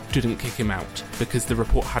vote didn't kick him out because the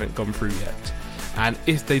report hadn't gone through yet. And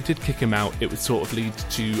if they did kick him out, it would sort of lead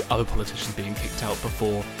to other politicians being kicked out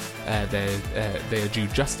before they are due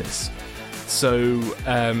justice. So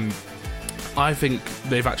I think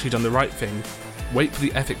they've actually done the right thing. Wait for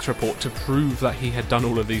the ethics report to prove that he had done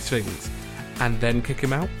all of these things, and then kick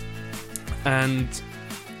him out. And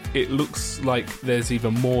it looks like there's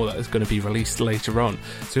even more that is going to be released later on.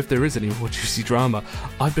 So if there is any more juicy drama,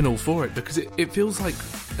 I've been all for it, because it feels like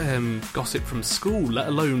gossip from school, let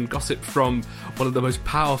alone gossip from one of the most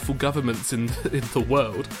powerful governments in the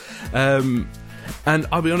world. And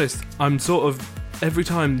I'll be honest, I'm sort of, every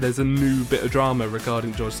time there's a new bit of drama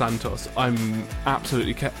regarding George Santos, I'm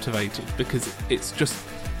absolutely captivated, because it's just,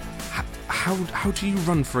 how do you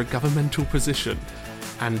run for a governmental position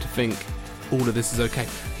and think all of this is okay?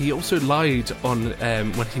 He also lied on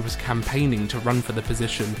when he was campaigning to run for the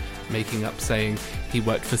position, making up saying he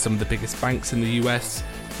worked for some of the biggest banks in the US,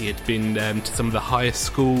 he had been to some of the highest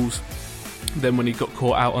schools. Then when he got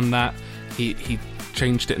caught out on that, he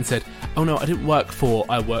changed it and said, oh no, I didn't work for,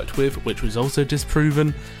 I worked with, which was also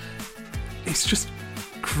disproven. It's just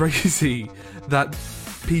crazy that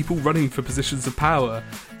people running for positions of power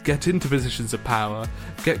get into positions of power,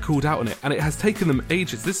 get called out on it, and it has taken them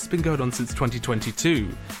ages. This has been going on since 2022.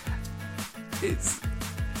 It's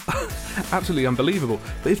absolutely unbelievable.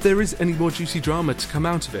 But if there is any more juicy drama to come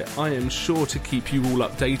out of it, I am sure to keep you all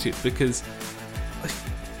updated, because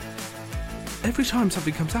every time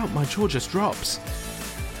something comes out, my jaw just drops.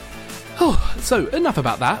 Oh, so enough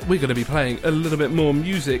about that. We're going to be playing a little bit more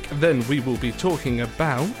music. Then we will be talking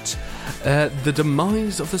about the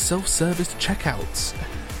demise of the self-service checkouts.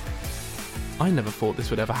 I never thought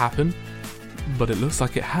this would ever happen, but it looks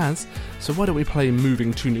like it has. So why don't we play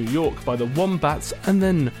Moving to New York by the Wombats, and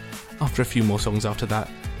then after a few more songs after that,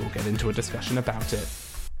 we'll get into a discussion about it.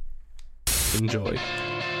 Enjoy.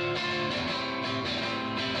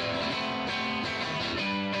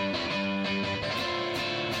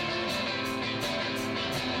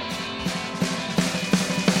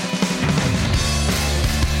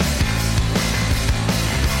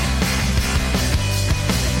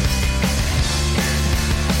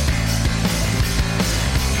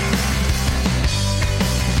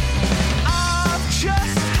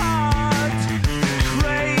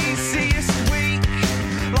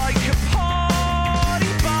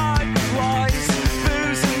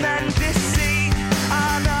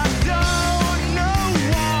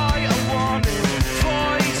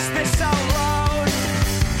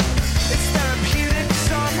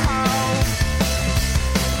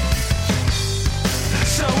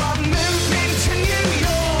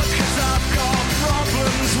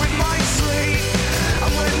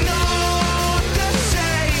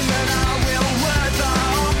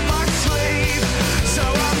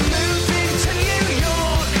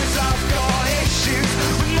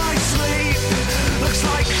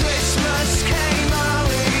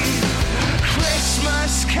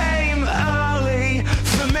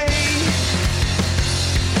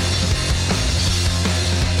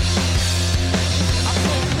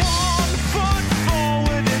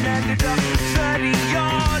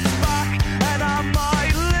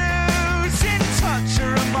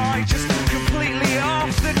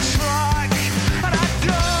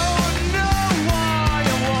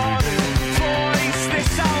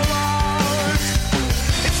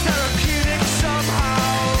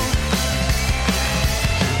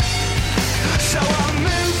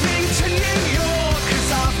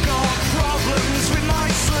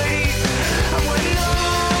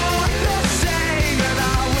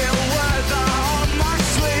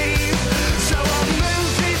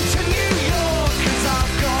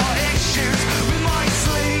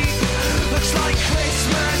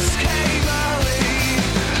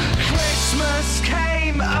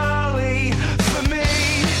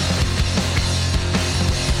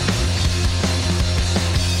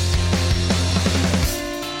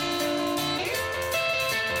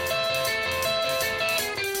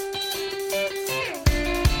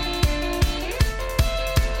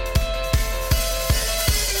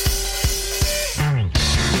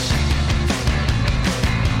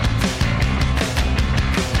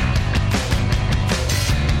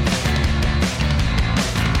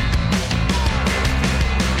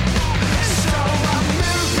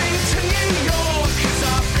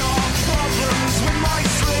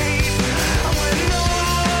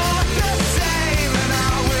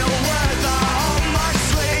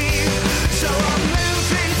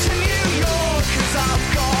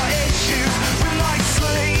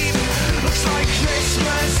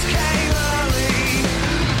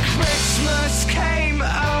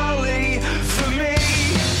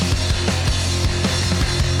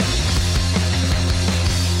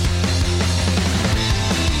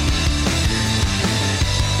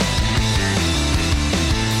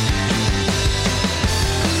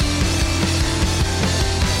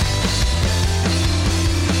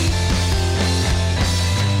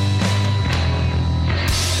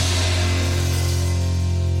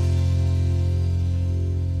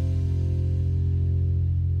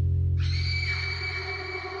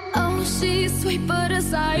 She's sweet but a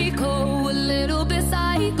psycho, a little bit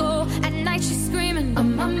psycho. At night she's screaming,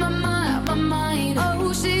 I'm on my mind.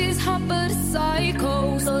 Oh, she's hot but a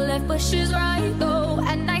psycho, so left but she's right though.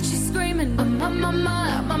 At night she's screaming, I'm on my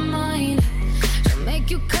mind. She'll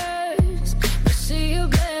make you curse, but she a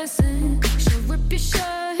blessing. She'll rip your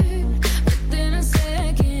shirt, within a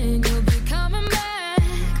second you'll be coming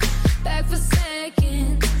back for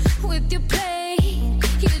seconds. With your play,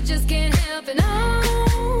 you just can't help it.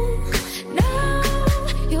 No,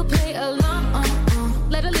 you'll play along,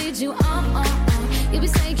 let her lead you on. You'll be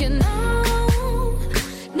saying no,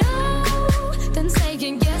 then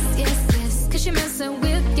saying yes, cause you're messing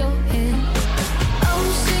with your head. Oh,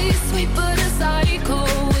 she's sweet but a psycho,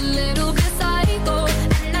 a little bit psycho.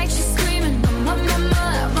 At night she's screaming, I'm on my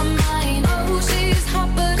mind. Oh, she's hot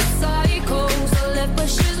but a psycho, so left but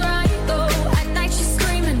she's right though. At night she's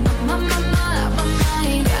screaming, I'm on my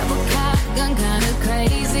mind. Grab a cop gun, kinda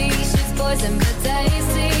crazy. She's poison but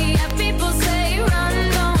tasty. Yeah, people say run,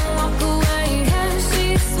 don't walk away. Yeah,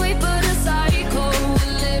 she's sweet but a psycho.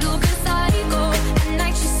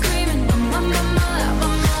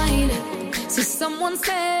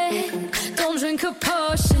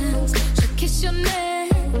 kiss your neck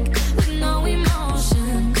with no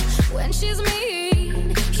emotion. When she's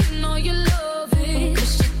mean, you know you love it.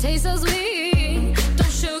 'Cause she tastes so sweet.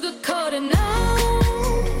 Don't sugarcoat it, no.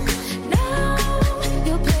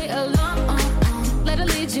 You'll play along. Let her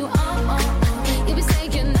lead you on. You'll be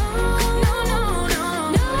saying no.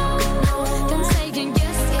 Then saying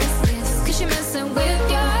yes. 'Cause you're messing with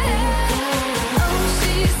your head. Oh,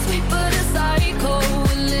 she's sweet but a psycho.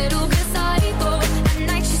 A little bit psycho. At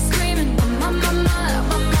night she's screaming, my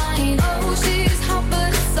mind. Oh, she's hot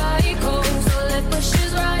but a psycho. So left but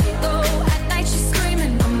she's right though. At night she's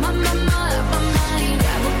screaming, my mind.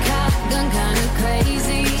 Grab a cop gun, kinda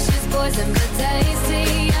crazy. She's poison but tasty.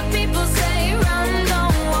 Yeah, people say run,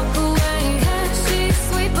 don't walk away. She's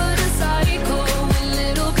sweet but a psycho. A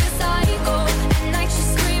little bit psycho. At night she's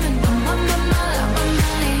screaming, my mind.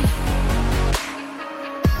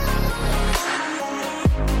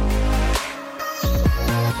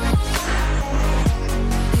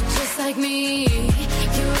 You're just like me,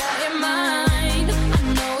 you're out your mind. I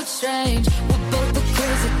know it's strange, we're both the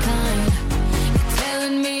crazy kind. You're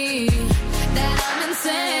telling me that I'm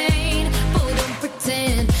insane, but don't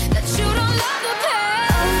pretend that you don't love the pain.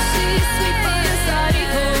 Oh, she's sweet but a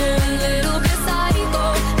psycho, a little bit psycho.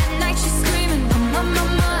 At night she's screaming, my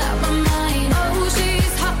mind. Oh,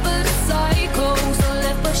 she's hot but a psycho, so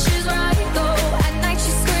left but she's right though. At night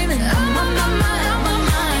she's screaming, my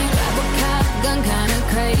mind. Grab a cop gun, kinda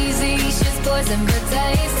crazy. She's poison but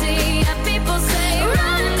tasty. Yeah, people say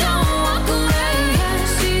run, don't walk away.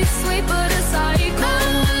 She's sweet but a psycho, a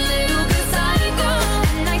little bit psycho.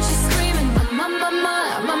 At night she's screaming, my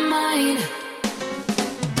mind.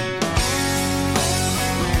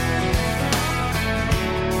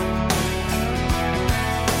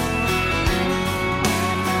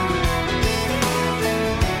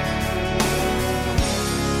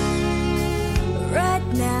 Right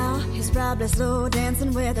now, he's probably slow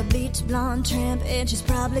dancing with a bleach blonde tramp, and she's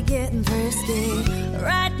probably getting thirsty.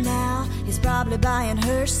 Right now, he's probably buying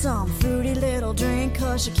her some fruity little drink,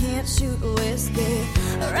 'cause she can't shoot whiskey.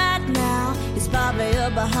 Right now, he's probably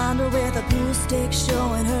up behind her with a pool stick,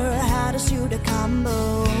 showing her how to shoot a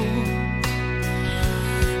combo.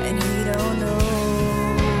 And he don't know.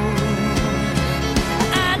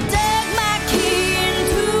 I dug my key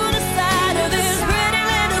into the side of this pretty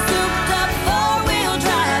little souped-up four-wheel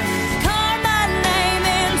drive. Carved my name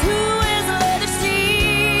into his leather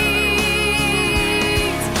seats.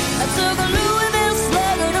 I took a Louisville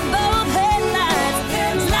Slugger to both headlights,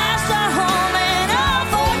 slashed a hole in all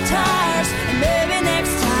four tires. And maybe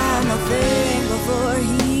next time I'll think before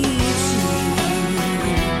he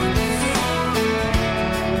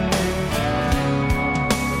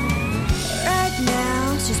Right now,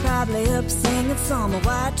 she's probably up singing some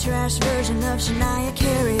white trash version of Shania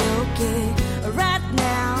karaoke. Right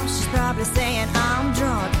now, she's probably saying I'm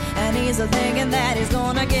drunk, and he's thinking that he's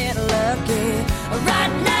gonna get lucky.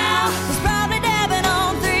 Right now, he's probably dabbing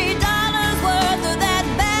on $3 worth of that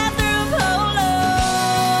bathroom polo.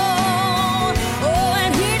 Oh,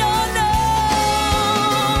 and he don't know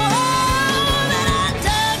that I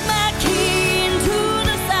dug my key into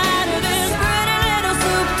the side of this pretty little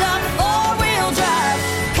souped-up four-wheel drive.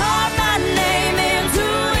 Carved my name into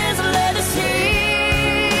his leather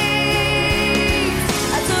seats.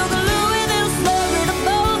 I took a Louisville Slugger to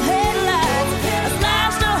both headlights. I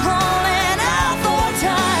slashed a hole in all four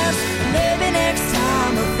tires. Maybe next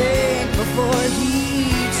time I'll think before he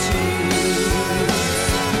cheats.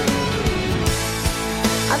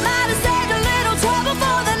 I might have saved a little trouble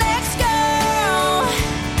for the next girl,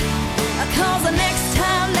 'cause the next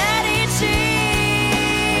time that he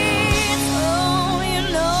cheats, oh, you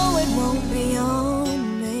know it won't be on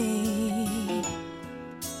me.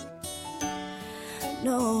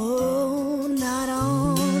 No, not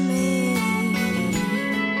on me.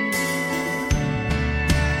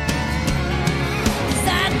 'Cause I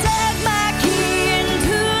dug my key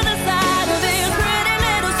into the side of his pretty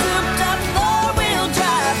little souped-up four-wheel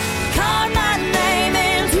drive. Carved my name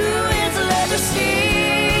into his leather seats.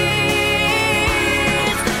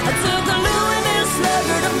 I took a Louisville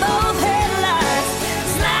Slugger to both headlights,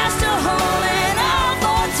 slashed a hole in all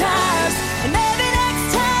four tires. And maybe next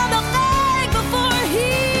time I'll think before he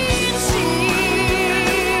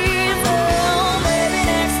cheats. Oh, maybe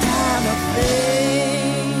next time I'll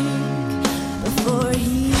think before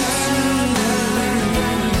he cheats.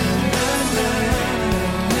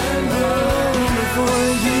 Oh, before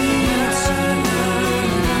he cheats.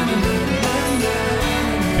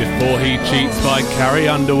 Before He Cheats by Carrie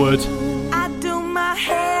Underwood. I do my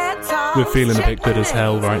hair toss. We're feeling a bit good as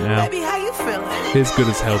hell right now. Baby, how you feeling? Here's Good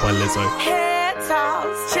as Hell by Lizzo. Hair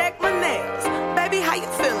toss, check my nails. Baby, how you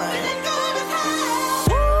feeling?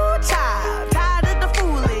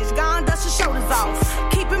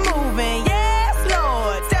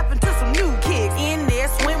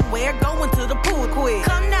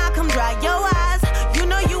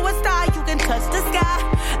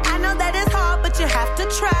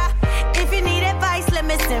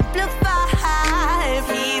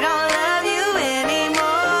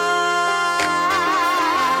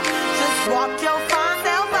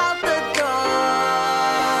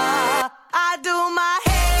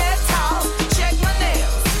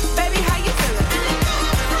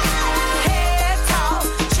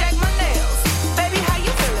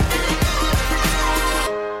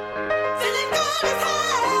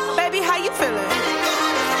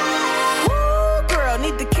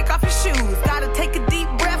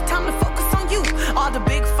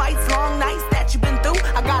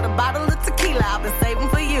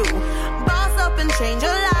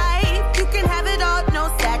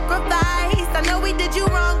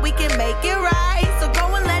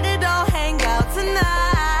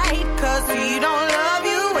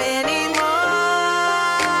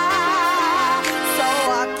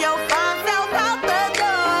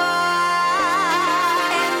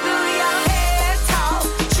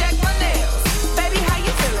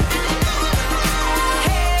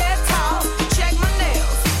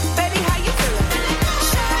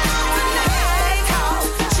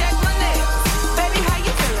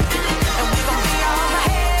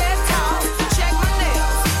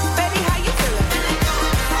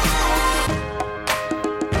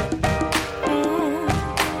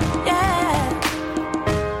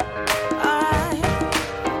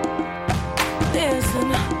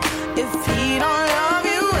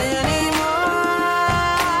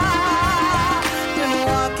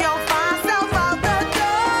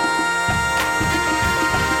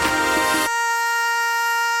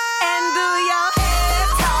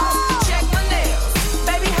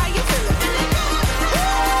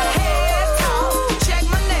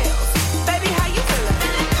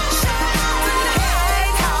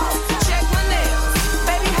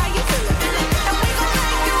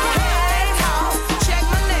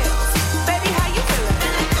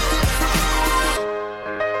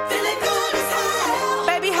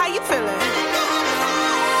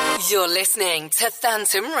 You're listening to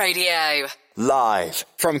Phantom Radio. Live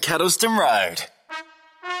from Kettleston Road.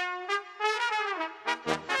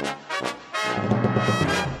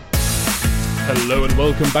 Hello and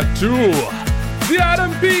welcome back to the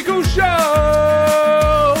Adam Peakall Show!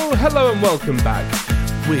 Hello and welcome back.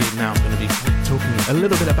 We're now going to be talking a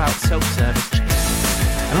little bit about self-service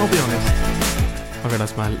checkout. And I'll be honest, I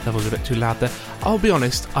realise my level's a bit too loud there. I'll be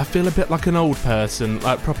honest, I feel a bit like an old person,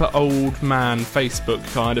 like proper old man Facebook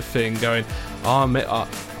kind of thing, going, I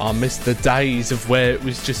miss the days of where it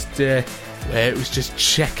was just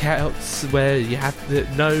checkouts, where you had the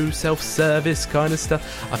no self-service kind of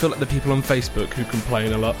stuff. I feel like the people on Facebook who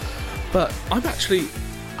complain a lot, but I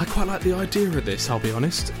quite like the idea of this, I'll be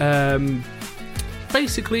honest.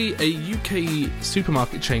 Basically, a UK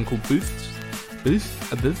supermarket chain called Booths.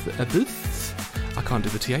 I can't do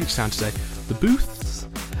the TH sound today. The Booths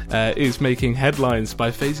is making headlines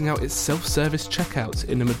by phasing out its self-service checkouts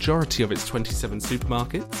in a majority of its 27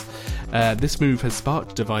 supermarkets. This move has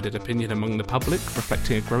sparked divided opinion among the public,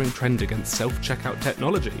 reflecting a growing trend against self-checkout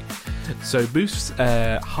technology. So Booth's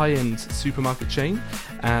high-end supermarket chain,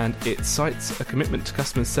 and it cites a commitment to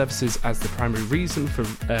customer services as the primary reason for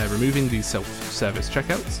removing these self-service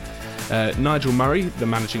checkouts. Nigel Murray, the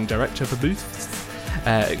managing director for Booths,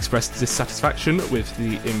 expressed dissatisfaction with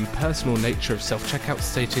the impersonal nature of self-checkout,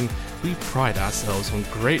 stating, "We pride ourselves on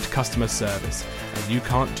great customer service, and you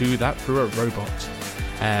can't do that through a robot."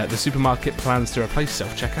 The supermarket plans to replace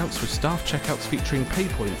self-checkouts with staff checkouts featuring pay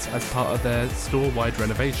points as part of their store-wide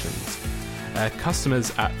renovations.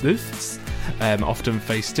 Customers at Booths often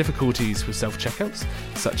face difficulties with self-checkouts,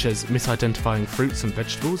 such as misidentifying fruits and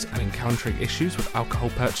vegetables and encountering issues with alcohol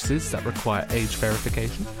purchases that require age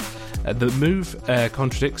verification. The move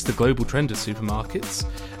contradicts the global trend of supermarkets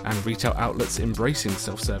and retail outlets embracing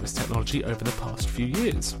self-service technology over the past few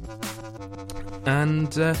years.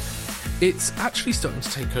 And it's actually starting to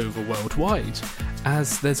take over worldwide,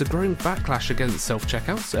 as there's a growing backlash against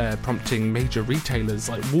self-checkouts, prompting major retailers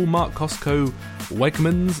like Walmart, Costco,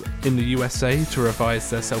 Wegmans in the USA to revise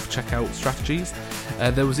their self-checkout strategies.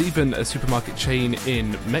 There was even a supermarket chain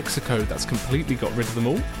in Mexico that's completely got rid of them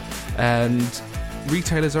all, and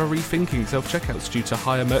retailers are rethinking self-checkouts due to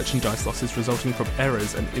higher merchandise losses resulting from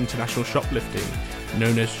errors and international shoplifting,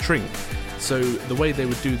 known as shrink. So the way they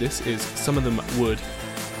would do this is some of them would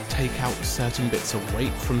take out certain bits of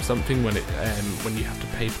weight from something when you have to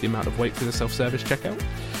pay for the amount of weight for the self-service checkout.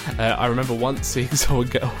 I remember once seeing someone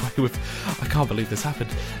get away with, I can't believe this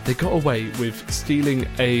happened, they got away with stealing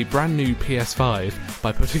a brand new PS5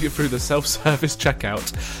 by putting it through the self-service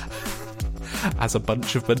checkout as a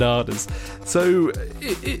bunch of bananas. So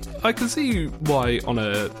I can see why on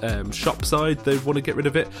a shop side they want to get rid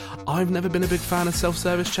of it. I've never been a big fan of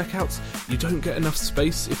self-service checkouts. You don't get enough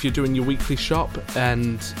space if you're doing your weekly shop,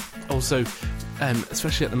 and also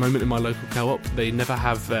especially at the moment in my local co-op, they never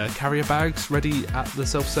have carrier bags ready at the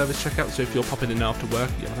self-service checkout, so if you're popping in after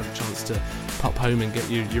work you don't have a chance to pop home and get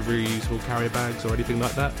your reusable carrier bags or anything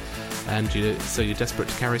like that, and so you're desperate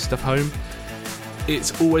to carry stuff home.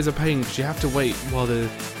 It's always a pain because you have to wait while the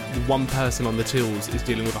one person on the tills is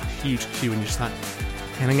dealing with a huge queue, and you're just like,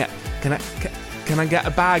 can I get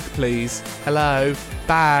a bag, please? Hello,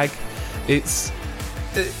 bag.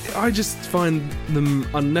 I just find them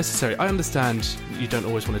unnecessary. I understand you don't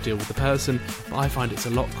always want to deal with the person, but I find it's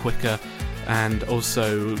a lot quicker, and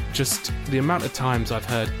also just the amount of times I've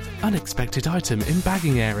heard unexpected item in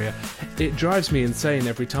bagging area. It drives me insane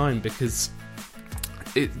every time because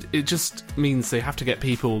it just means they have to get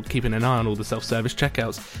people keeping an eye on all the self-service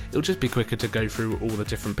checkouts. It'll just be quicker to go through all the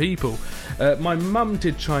different people. My mum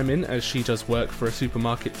did chime in, as she does work for a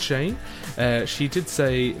supermarket chain. She did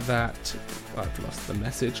say that, I've lost the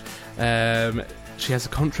message, she has a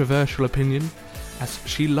controversial opinion, as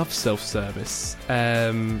she loves self-service.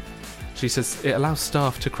 She says it allows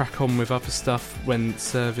staff to crack on with other stuff when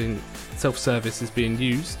self-service is being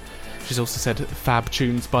used. She's also said fab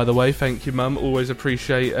tunes, by the way. Thank you, Mum. Always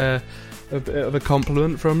appreciate a bit of a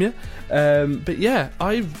compliment from you. But yeah,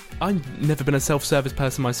 I've never been a self-service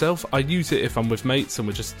person myself. I use it if I'm with mates and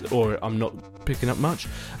or I'm not picking up much.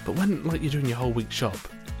 But when you're doing your whole week shop,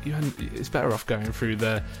 it's better off going through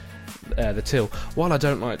the till. While I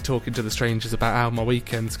don't like talking to the strangers about how my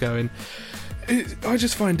weekend's going, I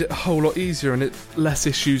just find it a whole lot easier, and it less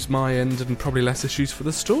issues my end and probably less issues for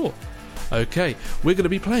the store. Okay, we're going to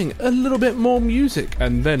be playing a little bit more music,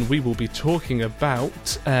 and then we will be talking about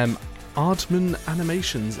Aardman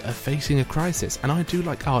Animations are facing a crisis. And I do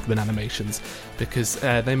like Aardman Animations because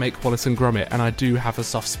they make Wallace and Gromit, and I do have a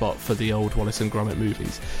soft spot for the old Wallace and Gromit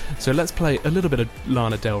movies. So let's play a little bit of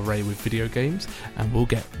Lana Del Rey with video games, and we'll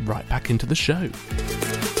get right back into the show.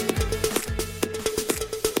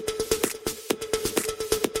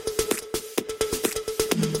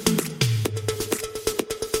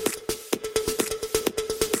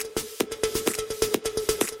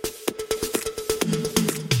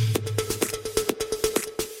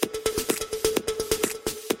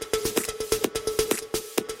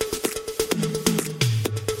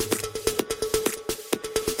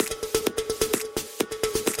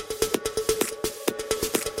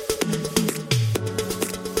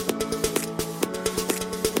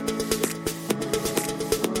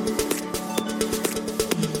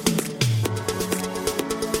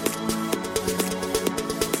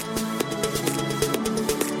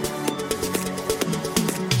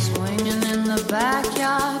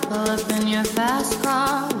 your fast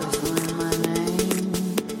car, whistling my name.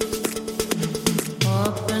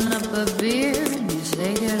 Open up a beer and you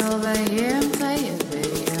say get over here and play a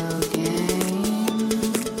video game.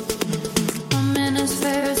 I'm in his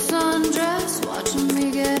favorite sundress, watching me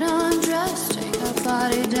get undressed, take our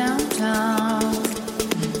body downtown.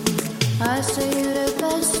 I say you the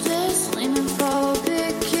bestest, leaning for a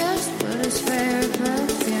big kiss, put his favorite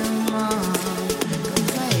perfume on. Go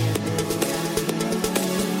play a video game.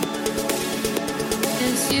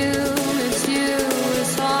 It's you,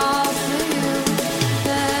 it's all for you.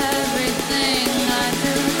 Everything I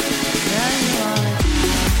do, tell you all it.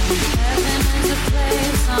 Heaven is a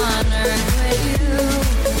place on earth with you.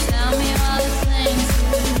 Tell me all the things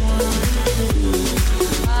you want to do.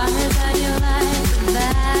 I heard that you like the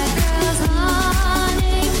bad girls,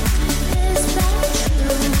 honey. Is that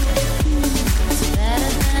true? It's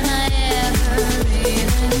better than I ever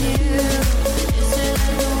even knew. Is it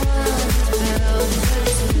like the world is built for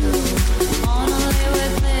two? Only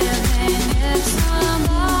with living if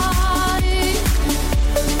somebody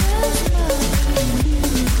is loving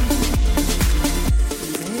you.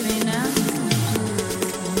 Baby, now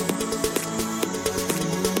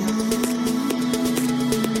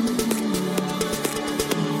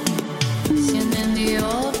sitting in the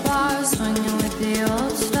old bars, swinging with the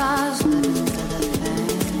old stars, living for the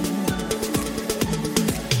pain.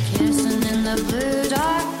 Kissing in the blue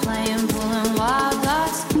dark, playing, pulling wild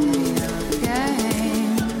dogs, video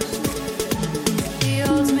games. He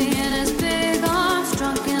holds me in his big arms,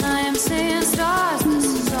 drunk and I am seeing stars. This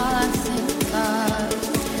is all I think of.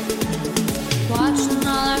 Watching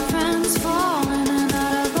all our friends fall in and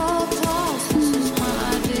out of old clothes. This is my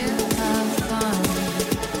idea of fun.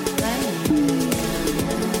 Playing video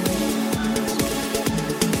games.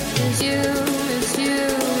 It's you,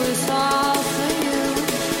 it's all for you.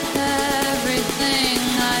 Everything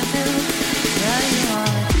I do, tell you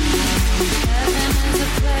all it. Heaven is a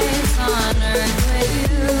place on earth with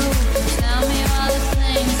you. Tell me all the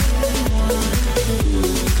things you want to do.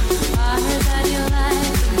 I heard that you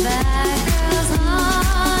like the bad girls,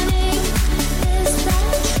 honey. Is that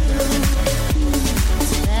true?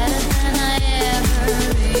 It's better than I ever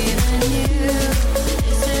even knew.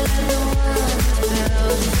 Is it like the world is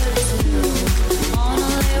built for two?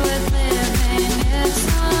 Only with living if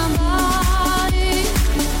somebody is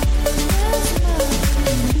loving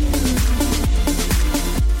you.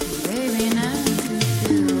 Baby, now you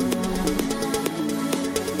do.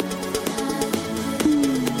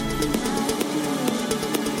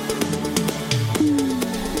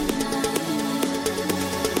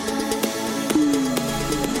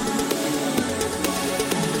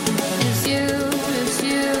 It's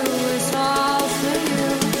you, it's all for you.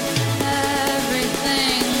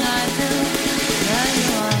 Everything I do, tell you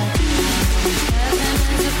all it. Heaven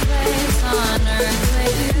is a place on earth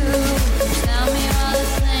with you. Tell me all the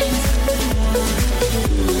things you want to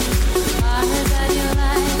do. I heard that you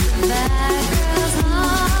like the bad girls,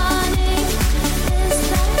 honey. Is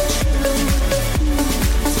that true?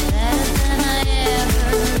 It's better than I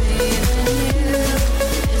ever even knew.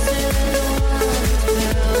 Is it like the world is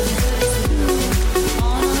built for two?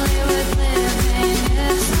 Only with living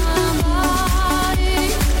if somebody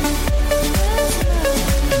is loving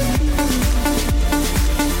you.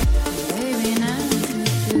 Baby, now you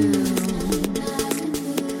do.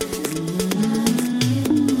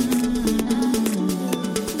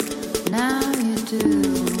 Now you do.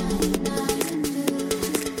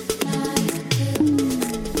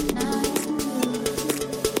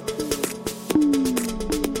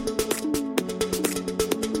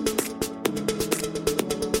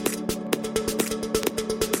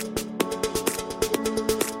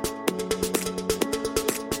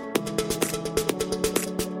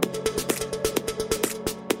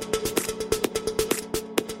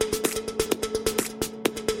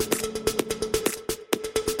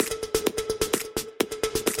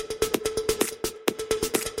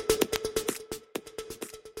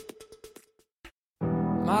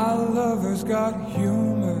 My lover's got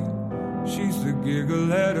humor. She's the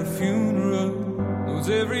giggle at a funeral. Knows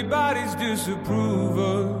everybody's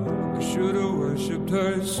disapproval. I should've worshipped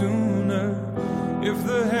her sooner. If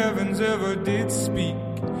the heavens ever did speak,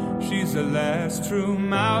 she's the last true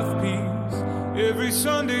mouthpiece. Every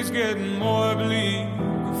Sunday's getting more bleak.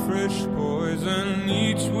 A fresh poison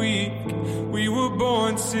each week. We were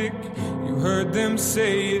born sick, you heard them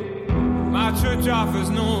say it. My church offers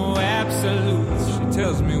no absolutes. She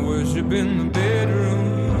tells me worship in the bedroom.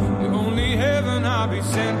 The only heaven I'll be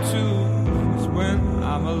sent to is when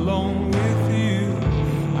I'm alone with you.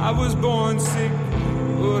 I was born sick,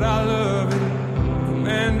 but I love it.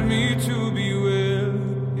 Command me to be well.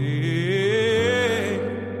 Yeah.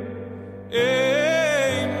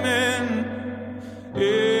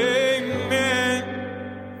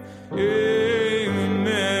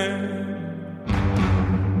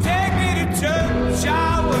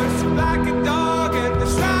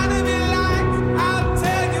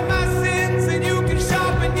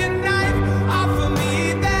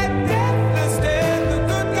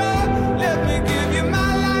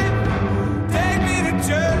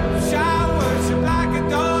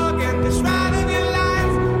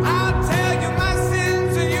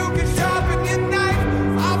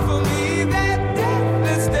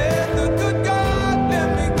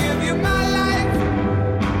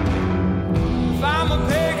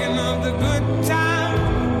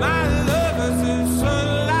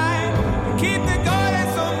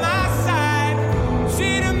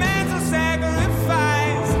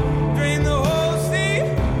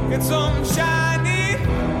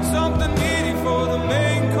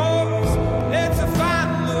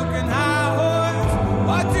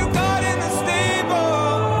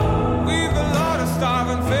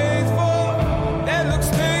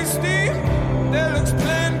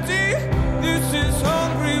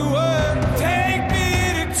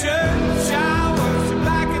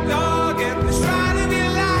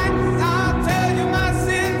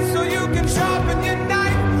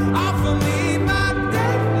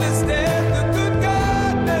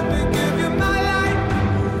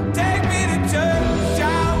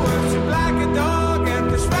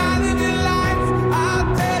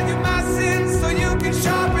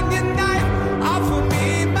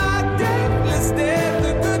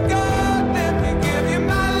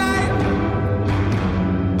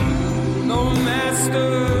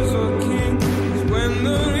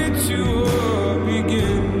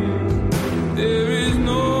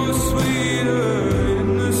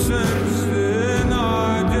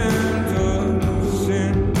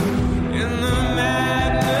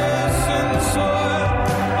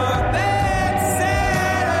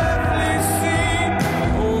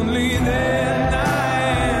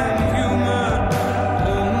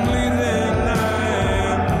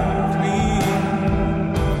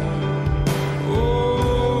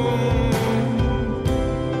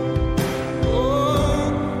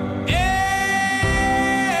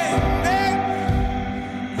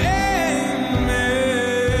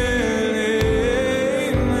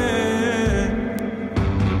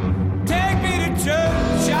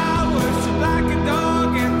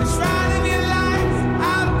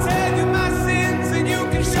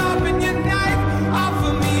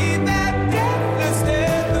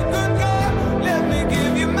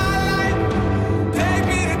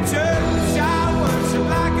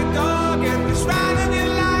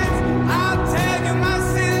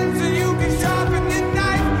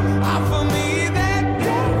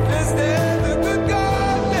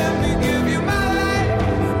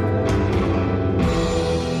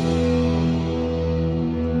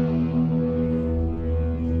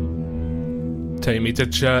 Take Me to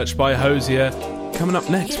Church by Hosier. Coming up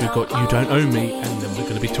next, we've got You Don't Own Me, and then we're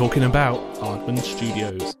going to be talking about Aardman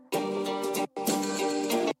Studios.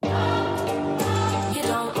 You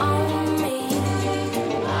don't own me.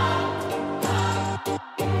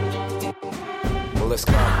 Well, let's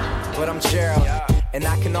go. But I'm Gerald, and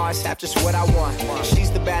I can always have just what I want. She's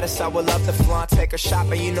the baddest, I would love to flaunt. Take her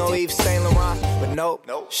shopping, you know Yves Saint Laurent. But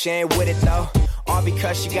nope, she ain't with it though. All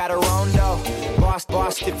because she got her own dough. Boss,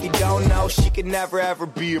 if you don't know, she could never ever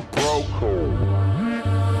be a broke.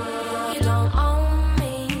 You don't own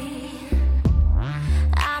me.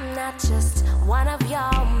 I'm not just one of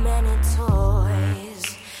your many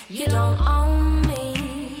toys. You don't own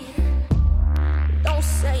me. Don't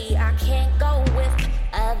say I can't go with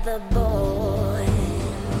other boys.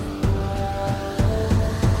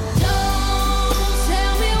 Don't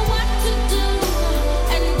tell me what to do,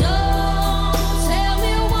 and don't tell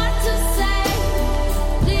me what to say.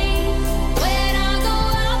 Please, when I go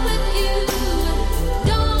out with you,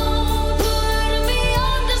 don't put me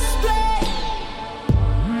on display.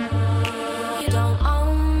 You don't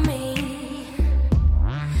own me.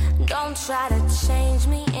 Don't try to change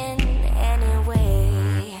me in any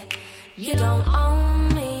way. You don't own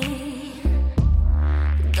me.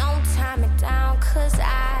 Don't tie me down, 'cause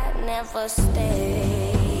I never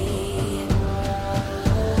stay.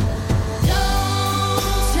 Don't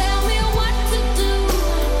tell me what to do,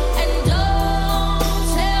 and don't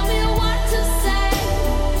tell me what to say.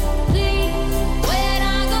 Please, when I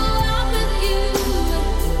go out with you,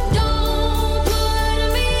 don't put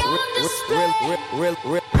me on display. Really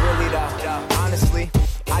though, honestly,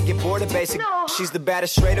 I get bored of basic. She's the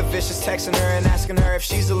baddest, straight up vicious. Texting her and asking her if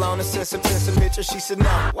she's alone and send some pictures. She said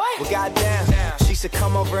no. Well, goddamn. She said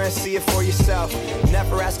come over and see it for yourself.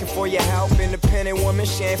 Never asking for your help. Independent woman,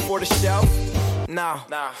 she ain't for the show. No,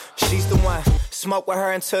 she's the one. Smoke with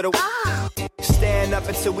her until the stand up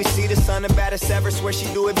until we see the sun. The baddest ever. Swear she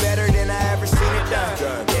do it better than I ever seen it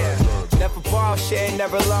done. Yeah. Never ball, she ain't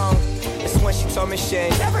never long. It's when she told me she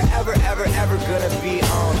ain't never, ever, ever, ever gonna be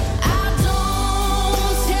on. I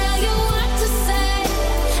don't tell you what to say.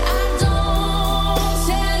 I don't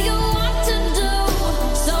tell you what to do.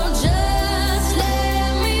 So just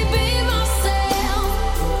let me be myself.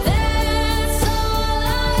 That's all I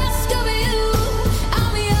ask of you.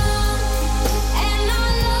 I'm young and I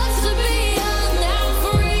love to be young. I'm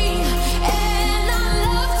free and I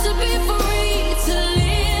love to be free. To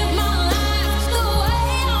live my life the way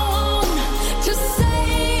I want. To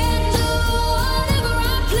say and do whatever I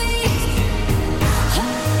please.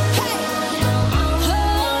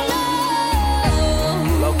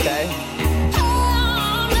 Okay.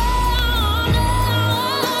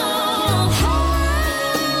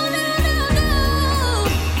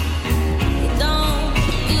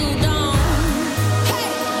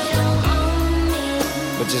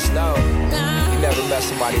 But just know, you never met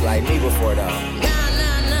somebody like me before though.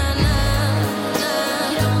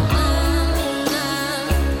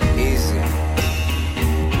 Easy.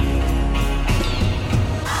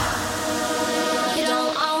 You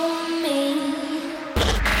don't own me.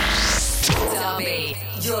 Derby,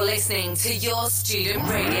 you're listening to your student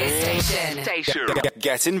radio station.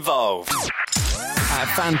 Get involved at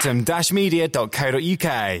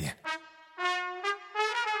phantom-media.co.uk.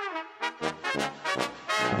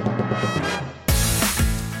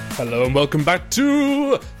 Hello and welcome back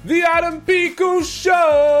to the Adam Peakall Show.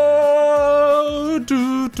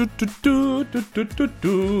 Do, do, do, do, do, do, do,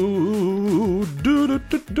 do. Do, do,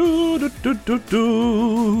 do, do, do, do, do,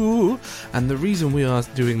 do. And the reason we are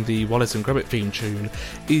doing the Wallace and Gromit theme tune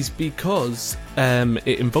is because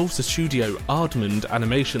it involves the studio Aardman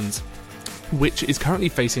Animations, which is currently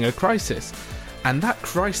facing a crisis. And that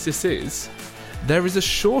crisis is there is a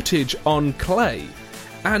shortage on clay.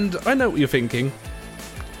 And I know what you're thinking.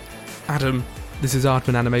 Adam, this is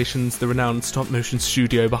Aardman Animations, the renowned stop-motion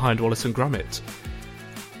studio behind Wallace and Gromit.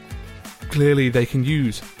 Clearly they can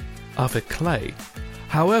use other clay.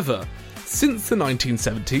 However, since the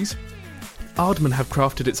 1970s, Aardman have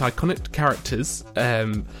crafted its iconic characters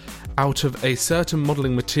out of a certain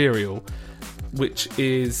modelling material, which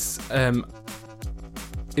is...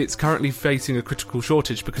 it's currently facing a critical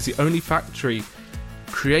shortage because the only factory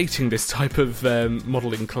creating this type of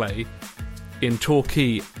modelling clay in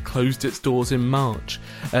Torquay closed its doors in March.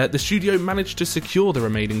 The studio managed to secure the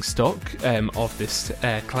remaining stock of this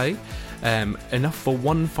clay, enough for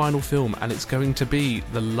one final film, and it's going to be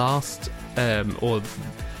the last, or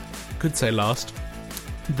could say last,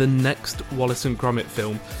 the next Wallace and Gromit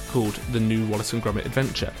film called The New Wallace and Gromit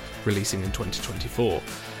Adventure, releasing in 2024.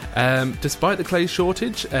 Despite the clay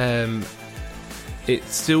shortage, it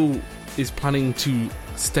still is planning to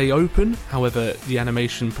stay open. However, the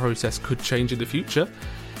animation process could change in the future.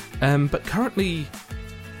 But currently,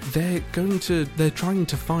 they're trying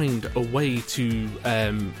to find a way to.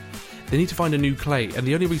 They need to find a new clay, and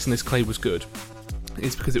the only reason this clay was good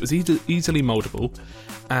is because it was easily moldable,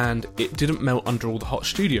 and it didn't melt under all the hot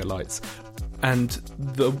studio lights. And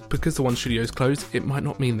because the one studio is closed, it might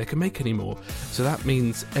not mean they can make any more. So that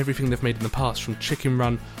means everything they've made in the past, from Chicken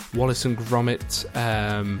Run, Wallace and Gromit,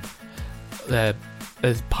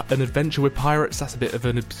 there's an adventure with pirates, that's a bit of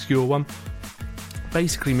an obscure one,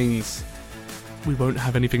 basically means we won't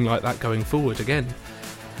have anything like that going forward again.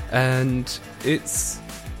 And it's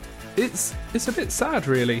a bit sad,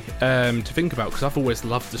 really, to think about, because I've always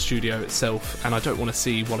loved the studio itself, and I don't want to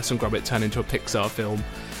see Wallace and Gromit turn into a Pixar film.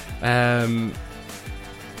 And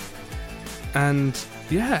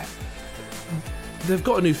yeah, they've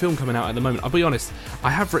got a new film coming out at the moment. I'll be honest,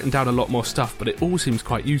 I have written down a lot more stuff, but it all seems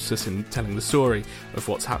quite useless in telling the story of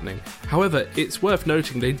what's happening. However, it's worth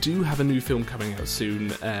noting they do have a new film coming out soon,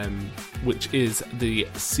 which is the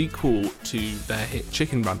sequel to their hit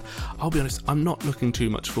Chicken Run. I'll be honest, I'm not looking too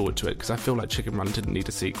much forward to it, because I feel like Chicken Run didn't need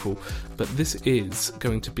a sequel, but this is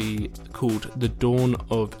going to be called The Dawn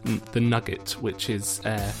of the Nugget, which is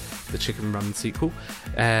the Chicken Run sequel.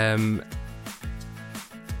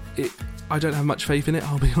 I don't have much faith in it,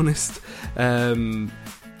 I'll be honest.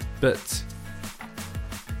 But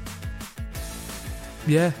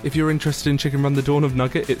yeah, if you're interested in Chicken Run The Dawn of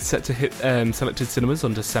Nugget, it's set to hit selected cinemas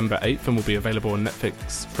on December 8th and will be available on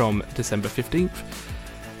Netflix from December 15th.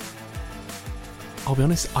 I'll be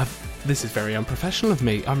honest, this is very unprofessional of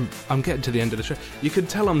me. I'm getting to the end of the show. You can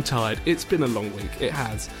tell I'm tired. It's been a long week. It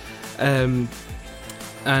has.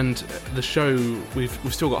 And the show, we've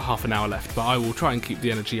still got half an hour left, but I will try and keep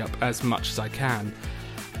the energy up as much as I can.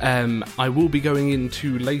 I will be going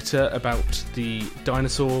into later about the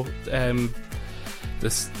dinosaur.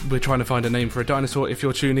 We're trying to find a name for a dinosaur. If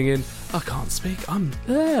you're tuning in, I can't speak.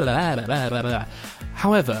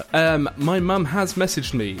 However, my mum has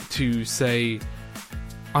messaged me to say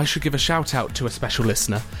I should give a shout out to a special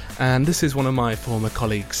listener, and this is one of my former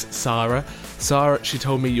colleagues, Sarah. Sarah, she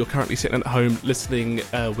told me you're currently sitting at home listening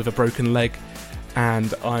with a broken leg,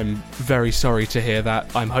 and I'm very sorry to hear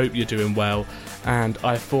that. I hope you're doing well, and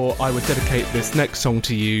I thought I would dedicate this next song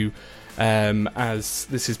to you, as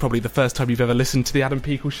this is probably the first time you've ever listened to the Adam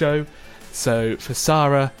Peakall Show. So for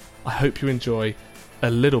Sarah, I hope you enjoy a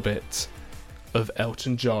little bit of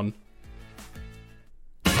Elton John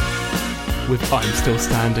with I'm Still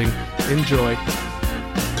Standing. Enjoy.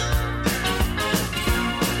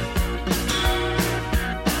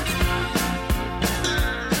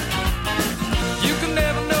 You can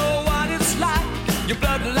never know what it's like. Your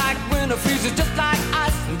blood like winter freezes just like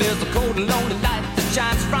ice. And there's a cold and lonely light that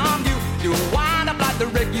shines from you. You wind up like the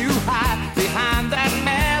wreck you hide behind that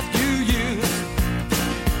mask you use.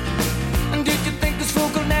 And did you think this fool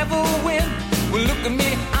could never win? Well, look at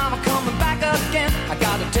me, I'm coming back again. I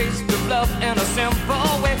got a taste of love in a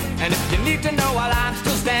simple way. And if you need to know while I'm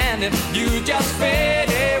still standing, you just fade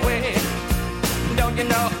away. Don't you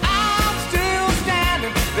know I'm still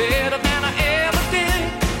standing better than I ever did?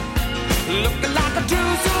 Looking like a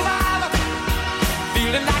true survivor,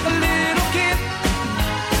 feeling like a little kid.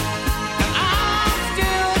 And I'm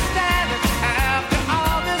still standing after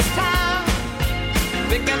all this time,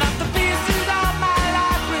 picking up the pieces of my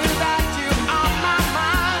life without you on my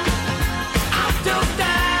mind. I'm still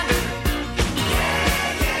standing. Yeah,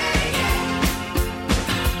 yeah, yeah.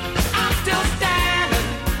 I'm still standing.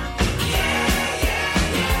 Yeah,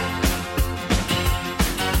 yeah, yeah.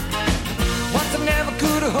 Once I never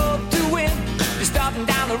could have hoped to win. You're starting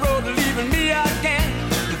down the road and leaving me again.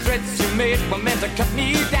 The threats you made were meant to cut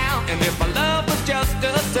me down. And if my love was just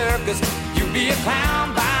a circus, you'd be a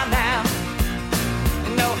clown by now.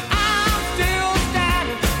 No, I'm still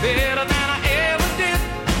standing better than I ever did.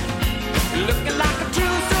 Looking like a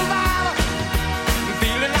true survivor,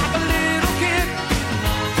 feeling like a little kid.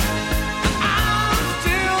 I'm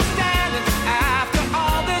still standing after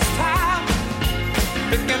all this time,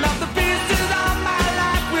 picking up the pieces of my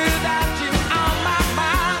life without you on my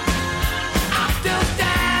mind. I'm still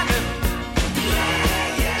standing. Yeah,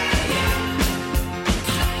 yeah, yeah.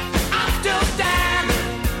 I'm still standing.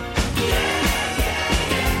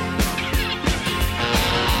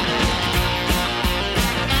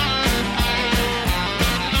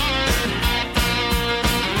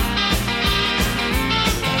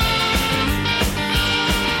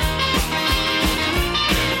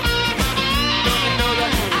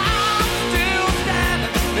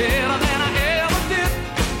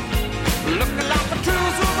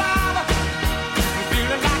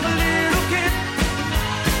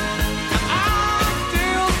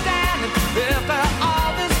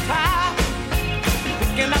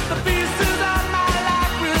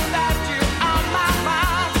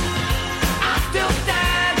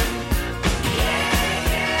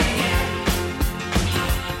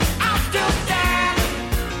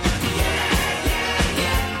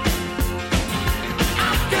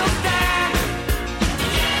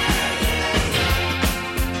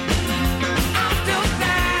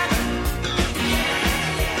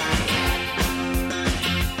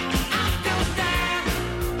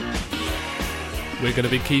 We're going to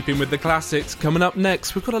be keeping with the classics. Coming up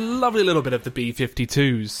next, we've got a lovely little bit of the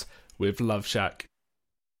B-52s with Love Shack.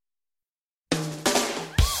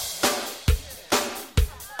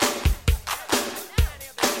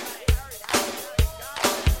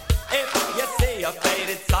 If you see a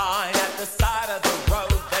faded sign at the side of the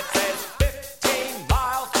road that says 15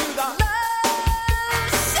 miles to the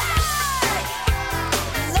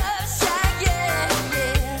Love Shack, yeah,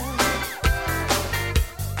 yeah.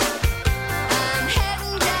 I'm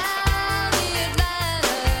heading down the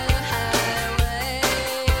Atlanta highway.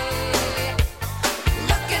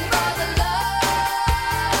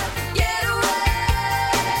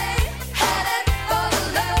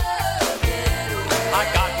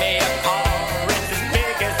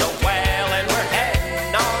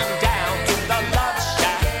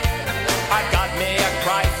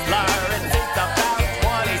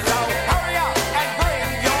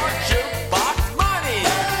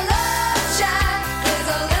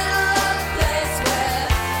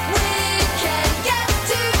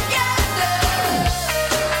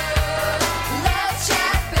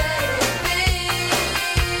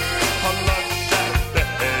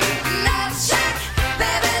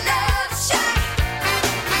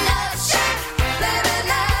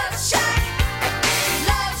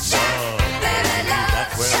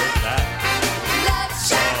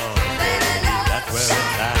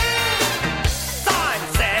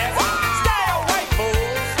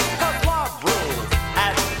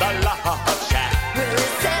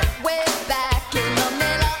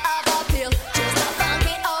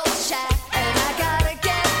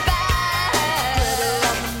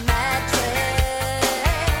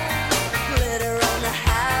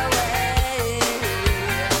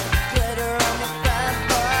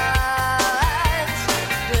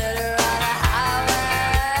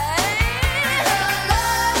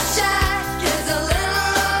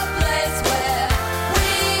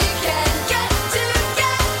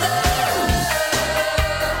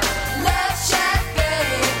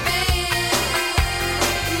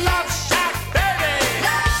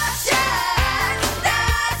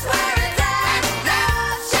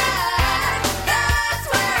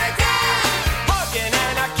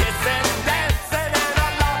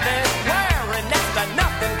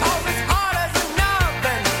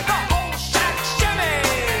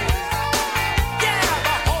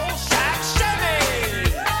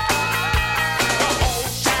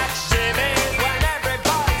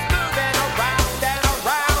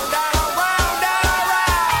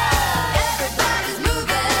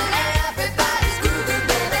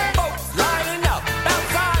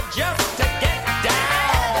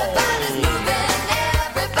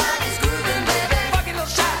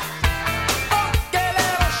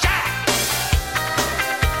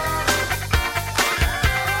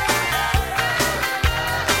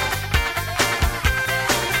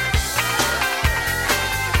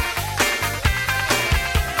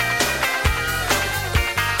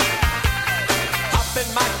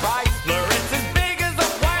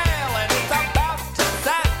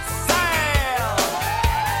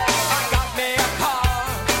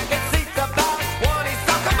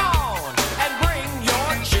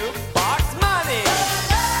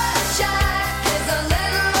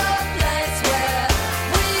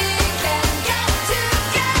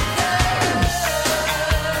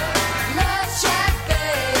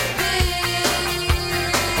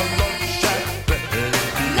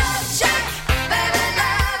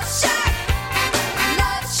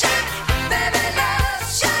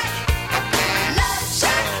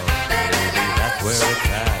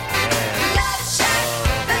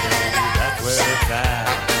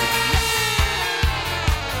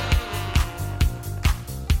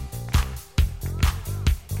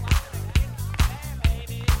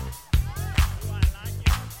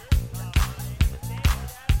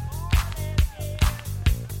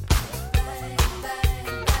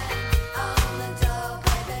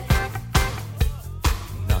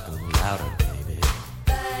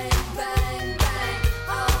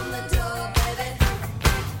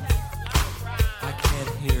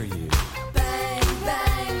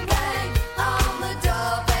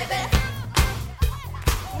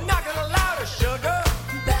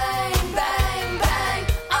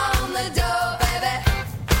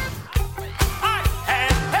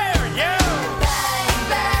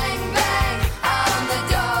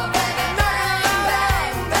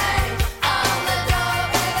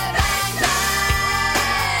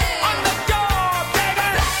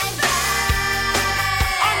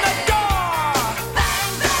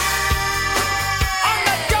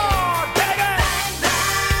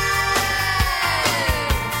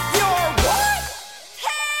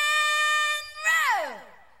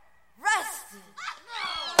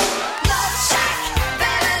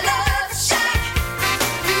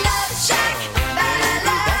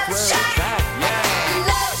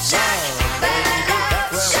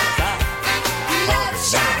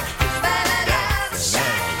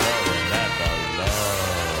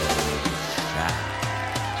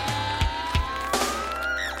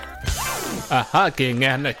 A hugging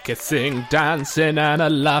and a kissing, dancing and a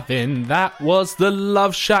loving. That was The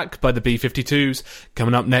Love Shack by the B-52s.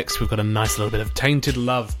 Coming up next, we've got a nice little bit of Tainted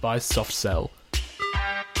Love by Soft Cell.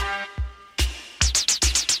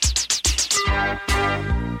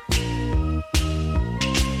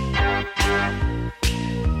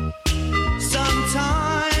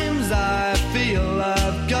 Sometimes I feel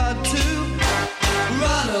I've got to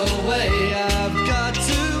run away. I've got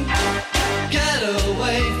to get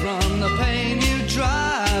away from the pain you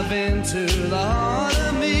drive into the heart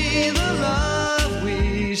of me. The love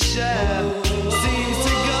we share seems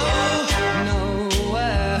to go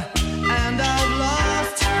nowhere, and I've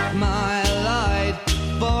lost my light.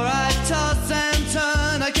 For I toss and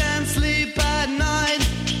turn, I can't sleep at night.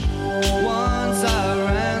 Once I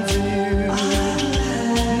ran to you,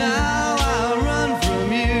 now I run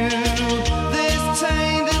from you. This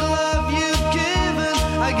tainted love you've given,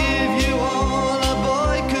 I give you all a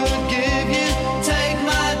boy could give you. Take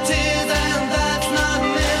my tears and that's not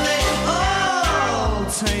nearly all.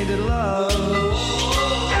 Tainted love,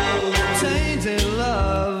 tainted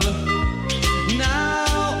love.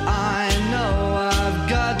 Now I know I've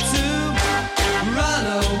got to run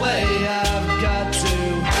away. I've got to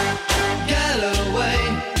get away.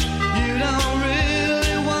 You don't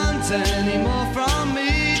really want any more from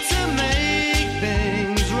me to make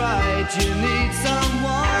things right. You need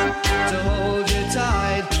someone to hold you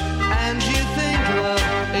tight, and you think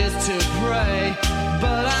love is to pray,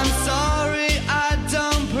 but I'm sorry, I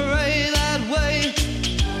don't pray that way.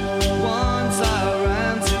 Once I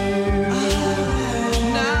ran to you,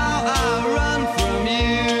 now I run from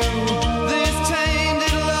you. This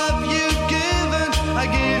tainted love you've given, I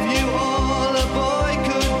give you all a boy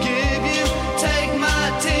could give you. Take my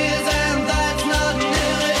tears and that's not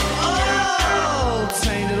nearly all.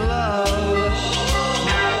 Tainted love,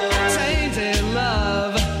 tainted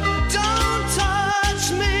love. Don't touch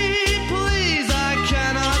me, please, I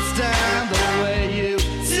cannot stand the way you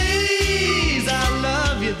tease. I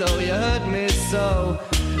love you though you hurt me so.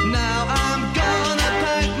 Now I'm gonna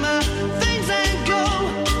pack my things and go.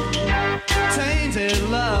 Tainted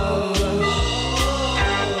love,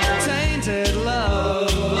 tainted love,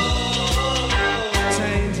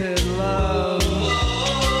 tainted love,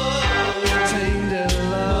 tainted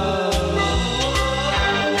love.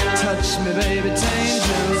 Touch me, baby,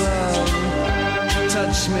 tainted love.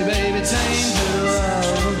 Touch me, baby, tainted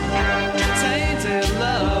love. Tainted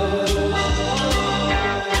love.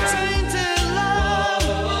 Tainted love.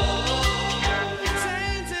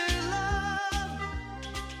 Tainted love.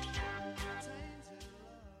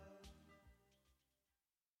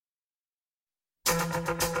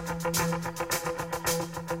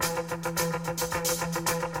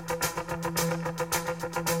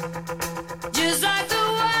 Just like the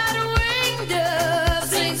wide-winged dove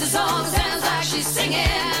sings a song, sounds like she's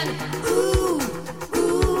singing. Ooh,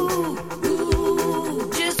 ooh,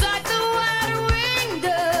 ooh. Just like the wide-winged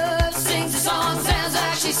dove sings a song, sounds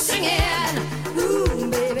like she's singing. Ooh,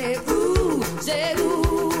 baby, ooh, say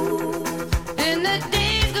ooh. And the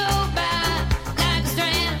days go by like a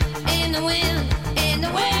strand in the wind, in the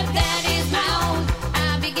web that is my own. I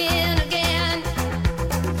begin again.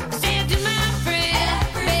 Said to my friend,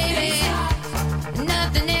 baby,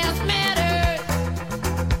 nothing else matters.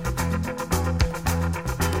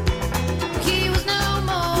 He was no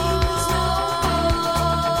more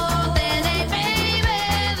than a baby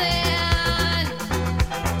then.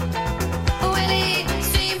 Well, he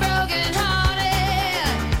seemed broken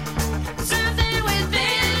hearted, something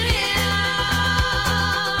within him.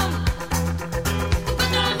 But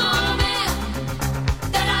the moment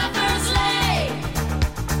that I first laid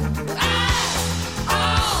eyes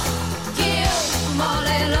on you, I'm all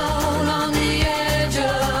alone on the edge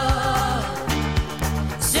of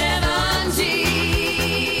 17.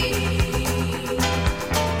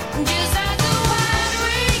 Just like the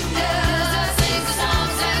wide-winged dove sings a song,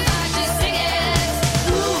 sounds like she's singing.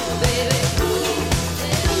 Ooh, baby, ooh,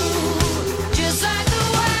 ooh. Just like the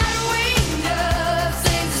wide-winged dove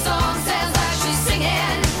sings a song, sounds like she's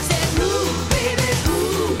singing. Said ooh, baby,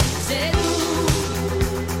 ooh, said ooh.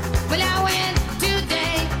 Well, I went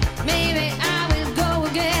today, maybe I will go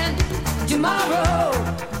again tomorrow.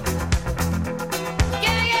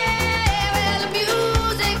 Yeah, yeah, well, the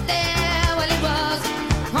music there, well, it was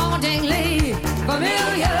hauntingly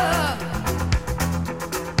familiar.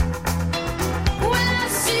 When I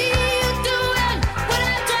see you doing what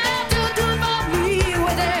I tried to do for me,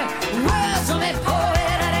 with their words on it,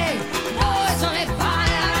 poetry, voice on it,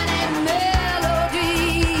 fire and a melody,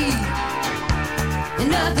 and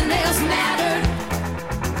nothing else mattered.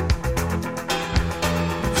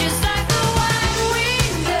 Just like the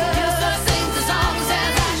wide-winged dove sings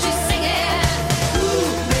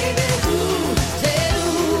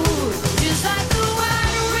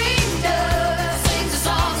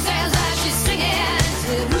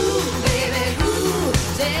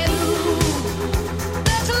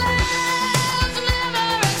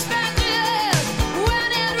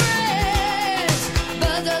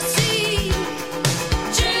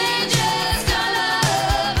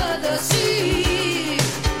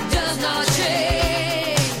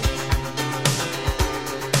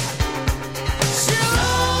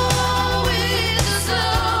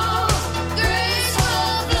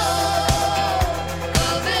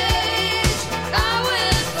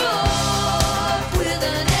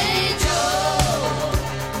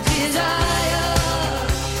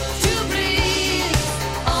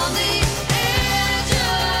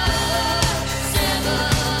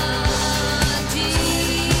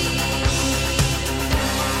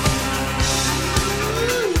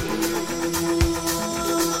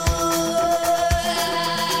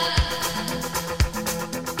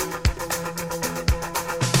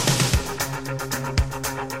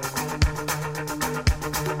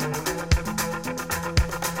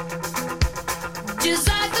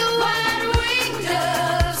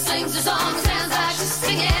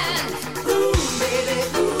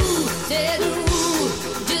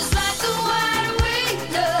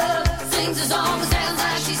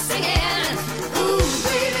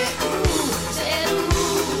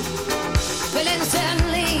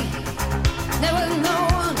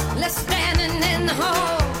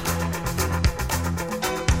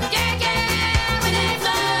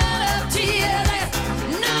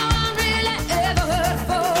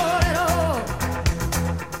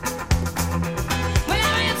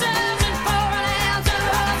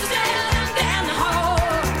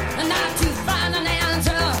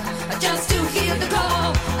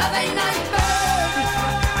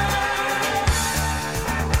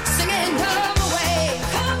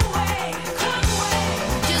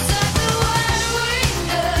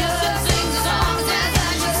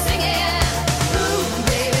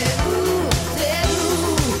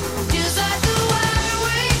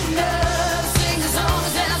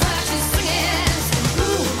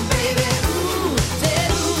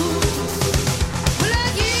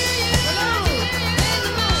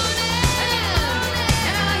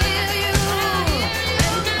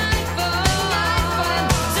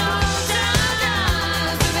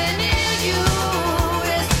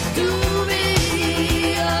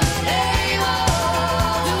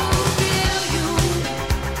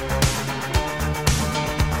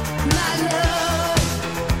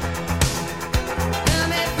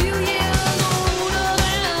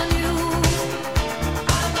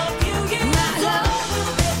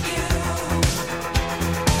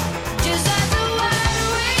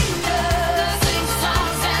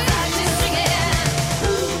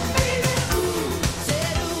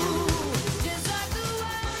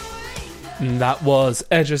That was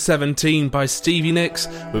Edge of 17 by Stevie Nicks.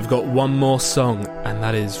 We've got one more song, and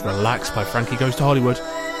that is Relax by Frankie Goes to Hollywood.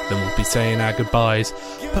 Then we'll be saying our goodbyes,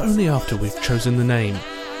 but only after we've chosen the name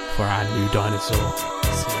for our new dinosaur.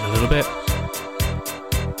 See you in a little bit.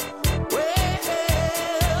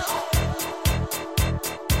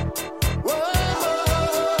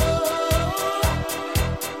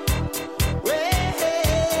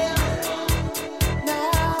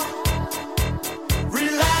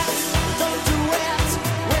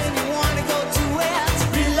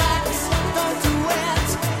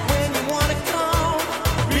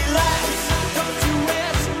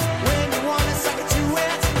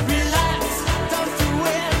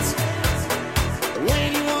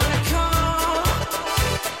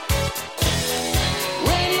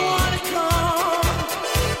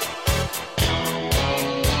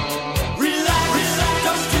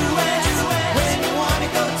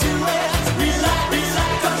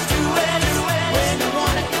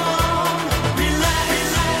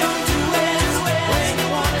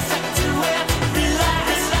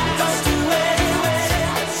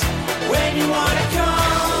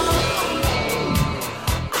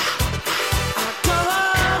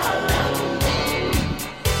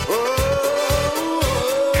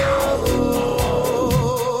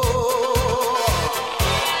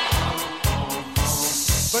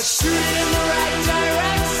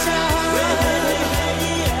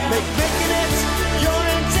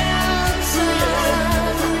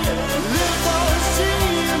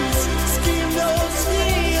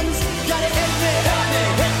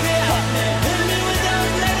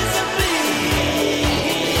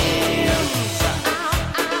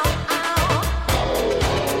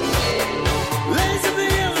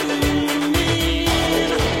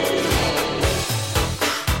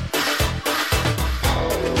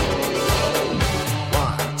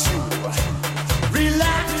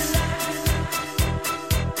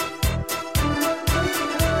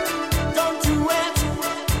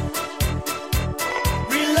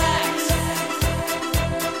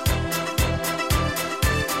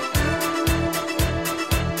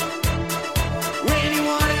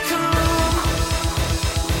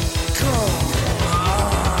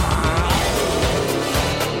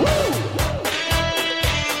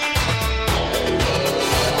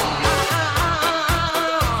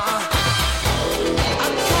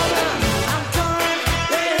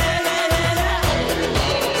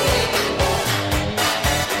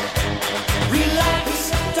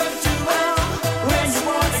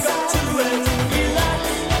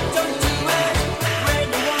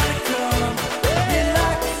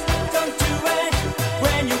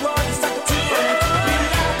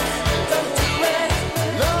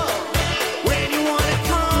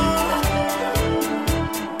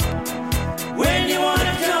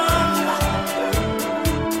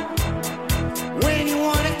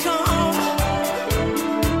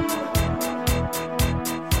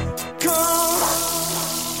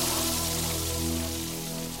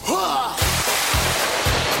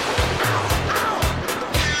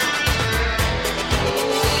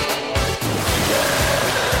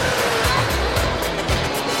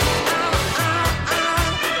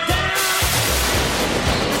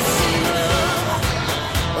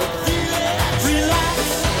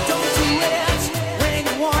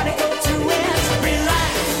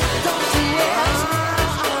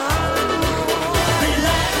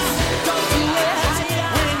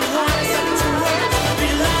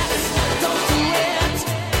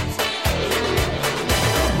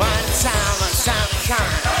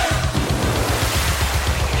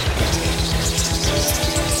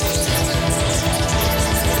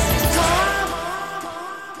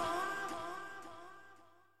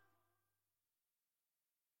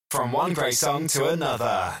 From one great song to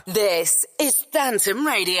another. This is Phantom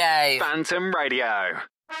Radio. Phantom Radio.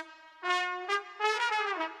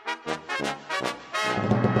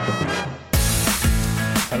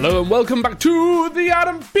 Hello and welcome back to the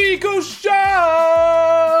Adam Peakall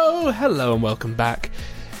Show! Hello and welcome back.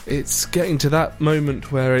 It's getting to that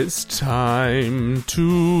moment where it's time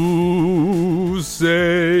to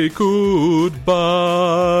say goodbye.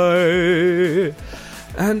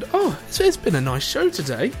 And, it's been a nice show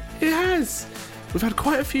today. It has. We've had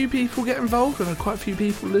quite a few people get involved. We've had quite a few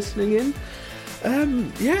people listening in.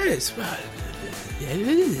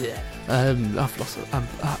 I've lost.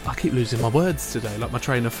 I keep losing my words today, like my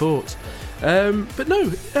train of thought. But no,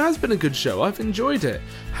 it has been a good show. I've enjoyed it.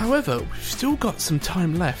 However, we've still got some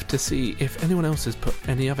time left to see if anyone else has put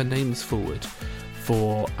any other names forward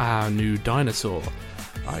for our new dinosaur.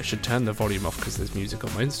 I should turn the volume off because there's music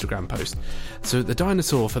on my Instagram post. So the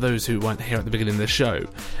dinosaur, for those who weren't here at the beginning of the show,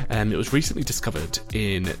 it was recently discovered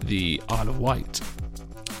in the Isle of Wight,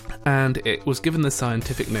 and it was given the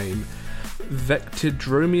scientific name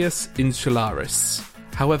Vectidromius insularis.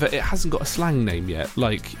 However, it hasn't got a slang name yet,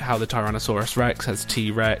 like how the Tyrannosaurus Rex has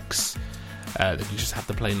T-Rex. Then you just have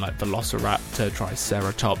the plain like Velociraptor,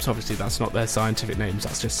 Triceratops. Obviously, that's not their scientific names,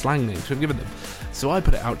 that's just slang names we've given them. So I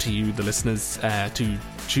put it out to you, the listeners, to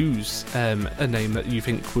choose a name that you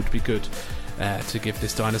think would be good to give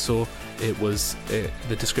this dinosaur.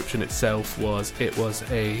 The description itself was, it was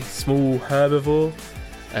a small herbivore.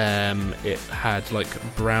 It had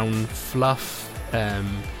like brown fluff.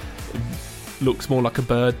 Looks more like a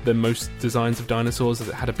bird than most designs of dinosaurs, as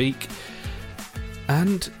it had a beak.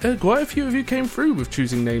 And quite a few of you came through with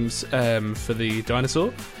choosing names for the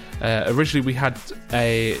dinosaur. Originally we had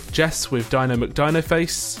a Jess with Dino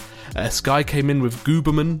McDinoface. Sky came in with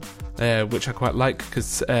Gooberman, which I quite like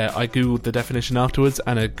because I googled the definition afterwards,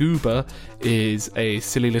 and a goober is a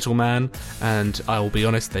silly little man, and I will be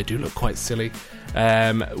honest, they do look quite silly.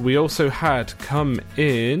 We also had come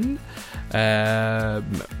in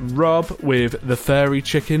Rob with the furry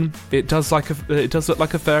chicken. It does look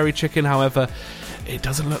like a furry chicken, however, it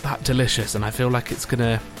doesn't look that delicious, and I feel like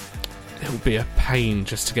it'll be a pain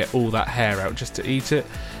just to get all that hair out just to eat it.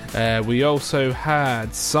 We also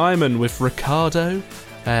had Simon with Ricardo,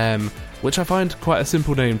 which I find quite a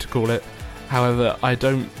simple name to call it. However, I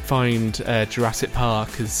don't find Jurassic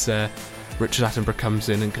Park as Richard Attenborough comes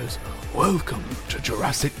in and goes, "Welcome to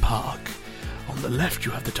Jurassic Park. On the left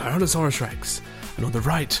you have the Tyrannosaurus Rex, and on the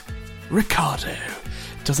right, Ricardo."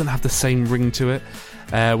 It doesn't have the same ring to it.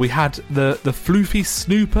 We had the Floofy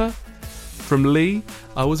Snooper from Lee.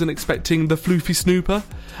 I wasn't expecting the Floofy Snooper.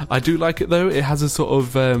 I do like it though. It has a sort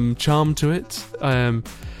of charm to it.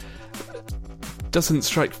 Doesn't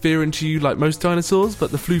strike fear into you like most dinosaurs,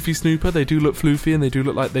 but the Floofy Snooper, they do look floofy and they do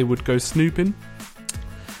look like they would go snooping.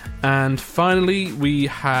 And finally, we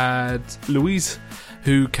had Louise,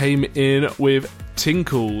 who came in with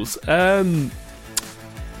Tinkles. I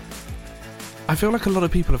feel like a lot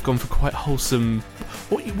of people have gone for quite wholesome.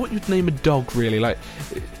 What you'd name a dog, really? Like,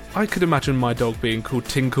 I could imagine my dog being called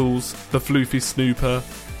Tinkles, the Floofy Snooper,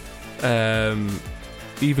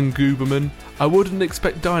 even Gooberman. I wouldn't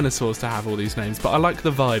expect dinosaurs to have all these names, but I like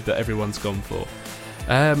the vibe that everyone's gone for.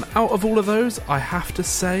 Out of all of those, I have to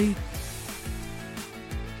say,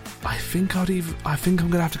 I think I'm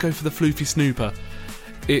gonna have to go for the Floofy Snooper.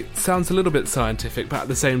 It sounds a little bit scientific, but at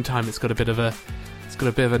the same time, it's got a bit of a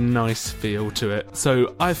nice feel to it.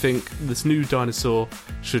 So I think this new dinosaur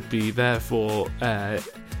should be therefore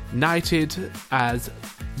knighted as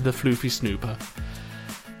the Floofy Snooper.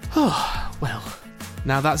 Oh, well,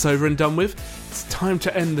 now that's over and done with, it's time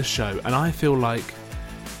to end the show, and I feel like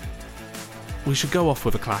we should go off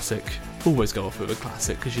with a classic. Always go off with a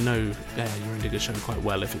classic, because you know your Indigo show quite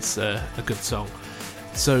well if it's a good song.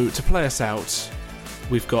 So to play us out,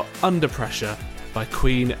 we've got Under Pressure by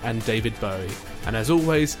Queen and David Bowie. And as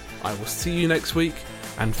always, I will see you next week,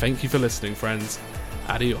 and thank you for listening, friends.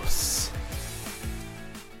 Adios.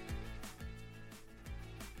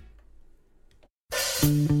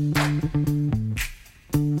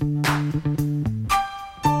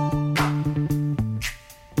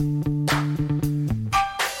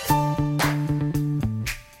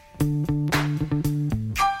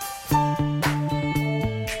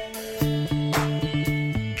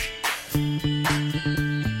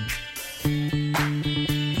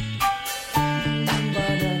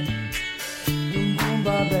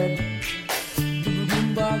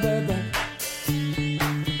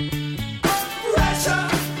 Pressure.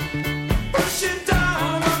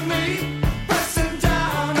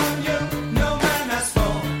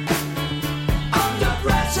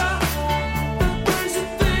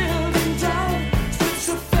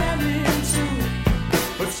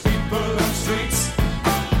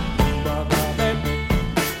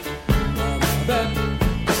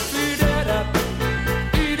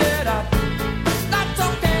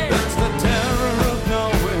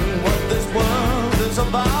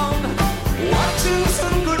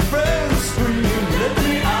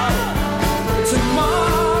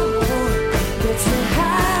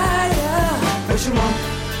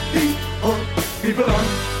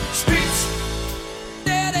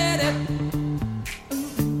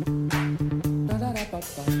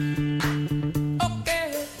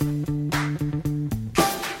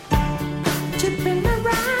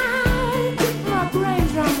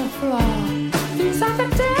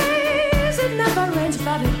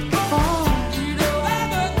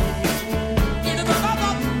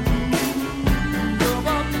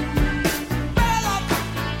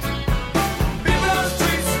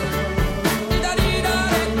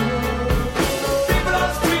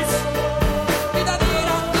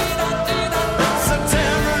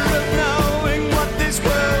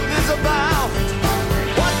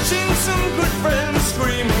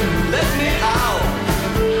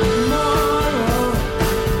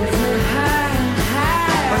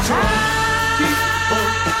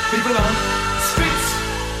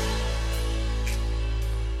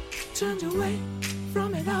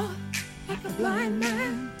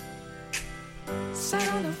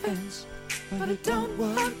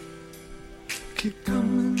 what? Keep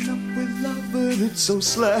coming up with love, but it's so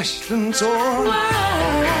slashed and torn.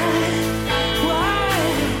 Why?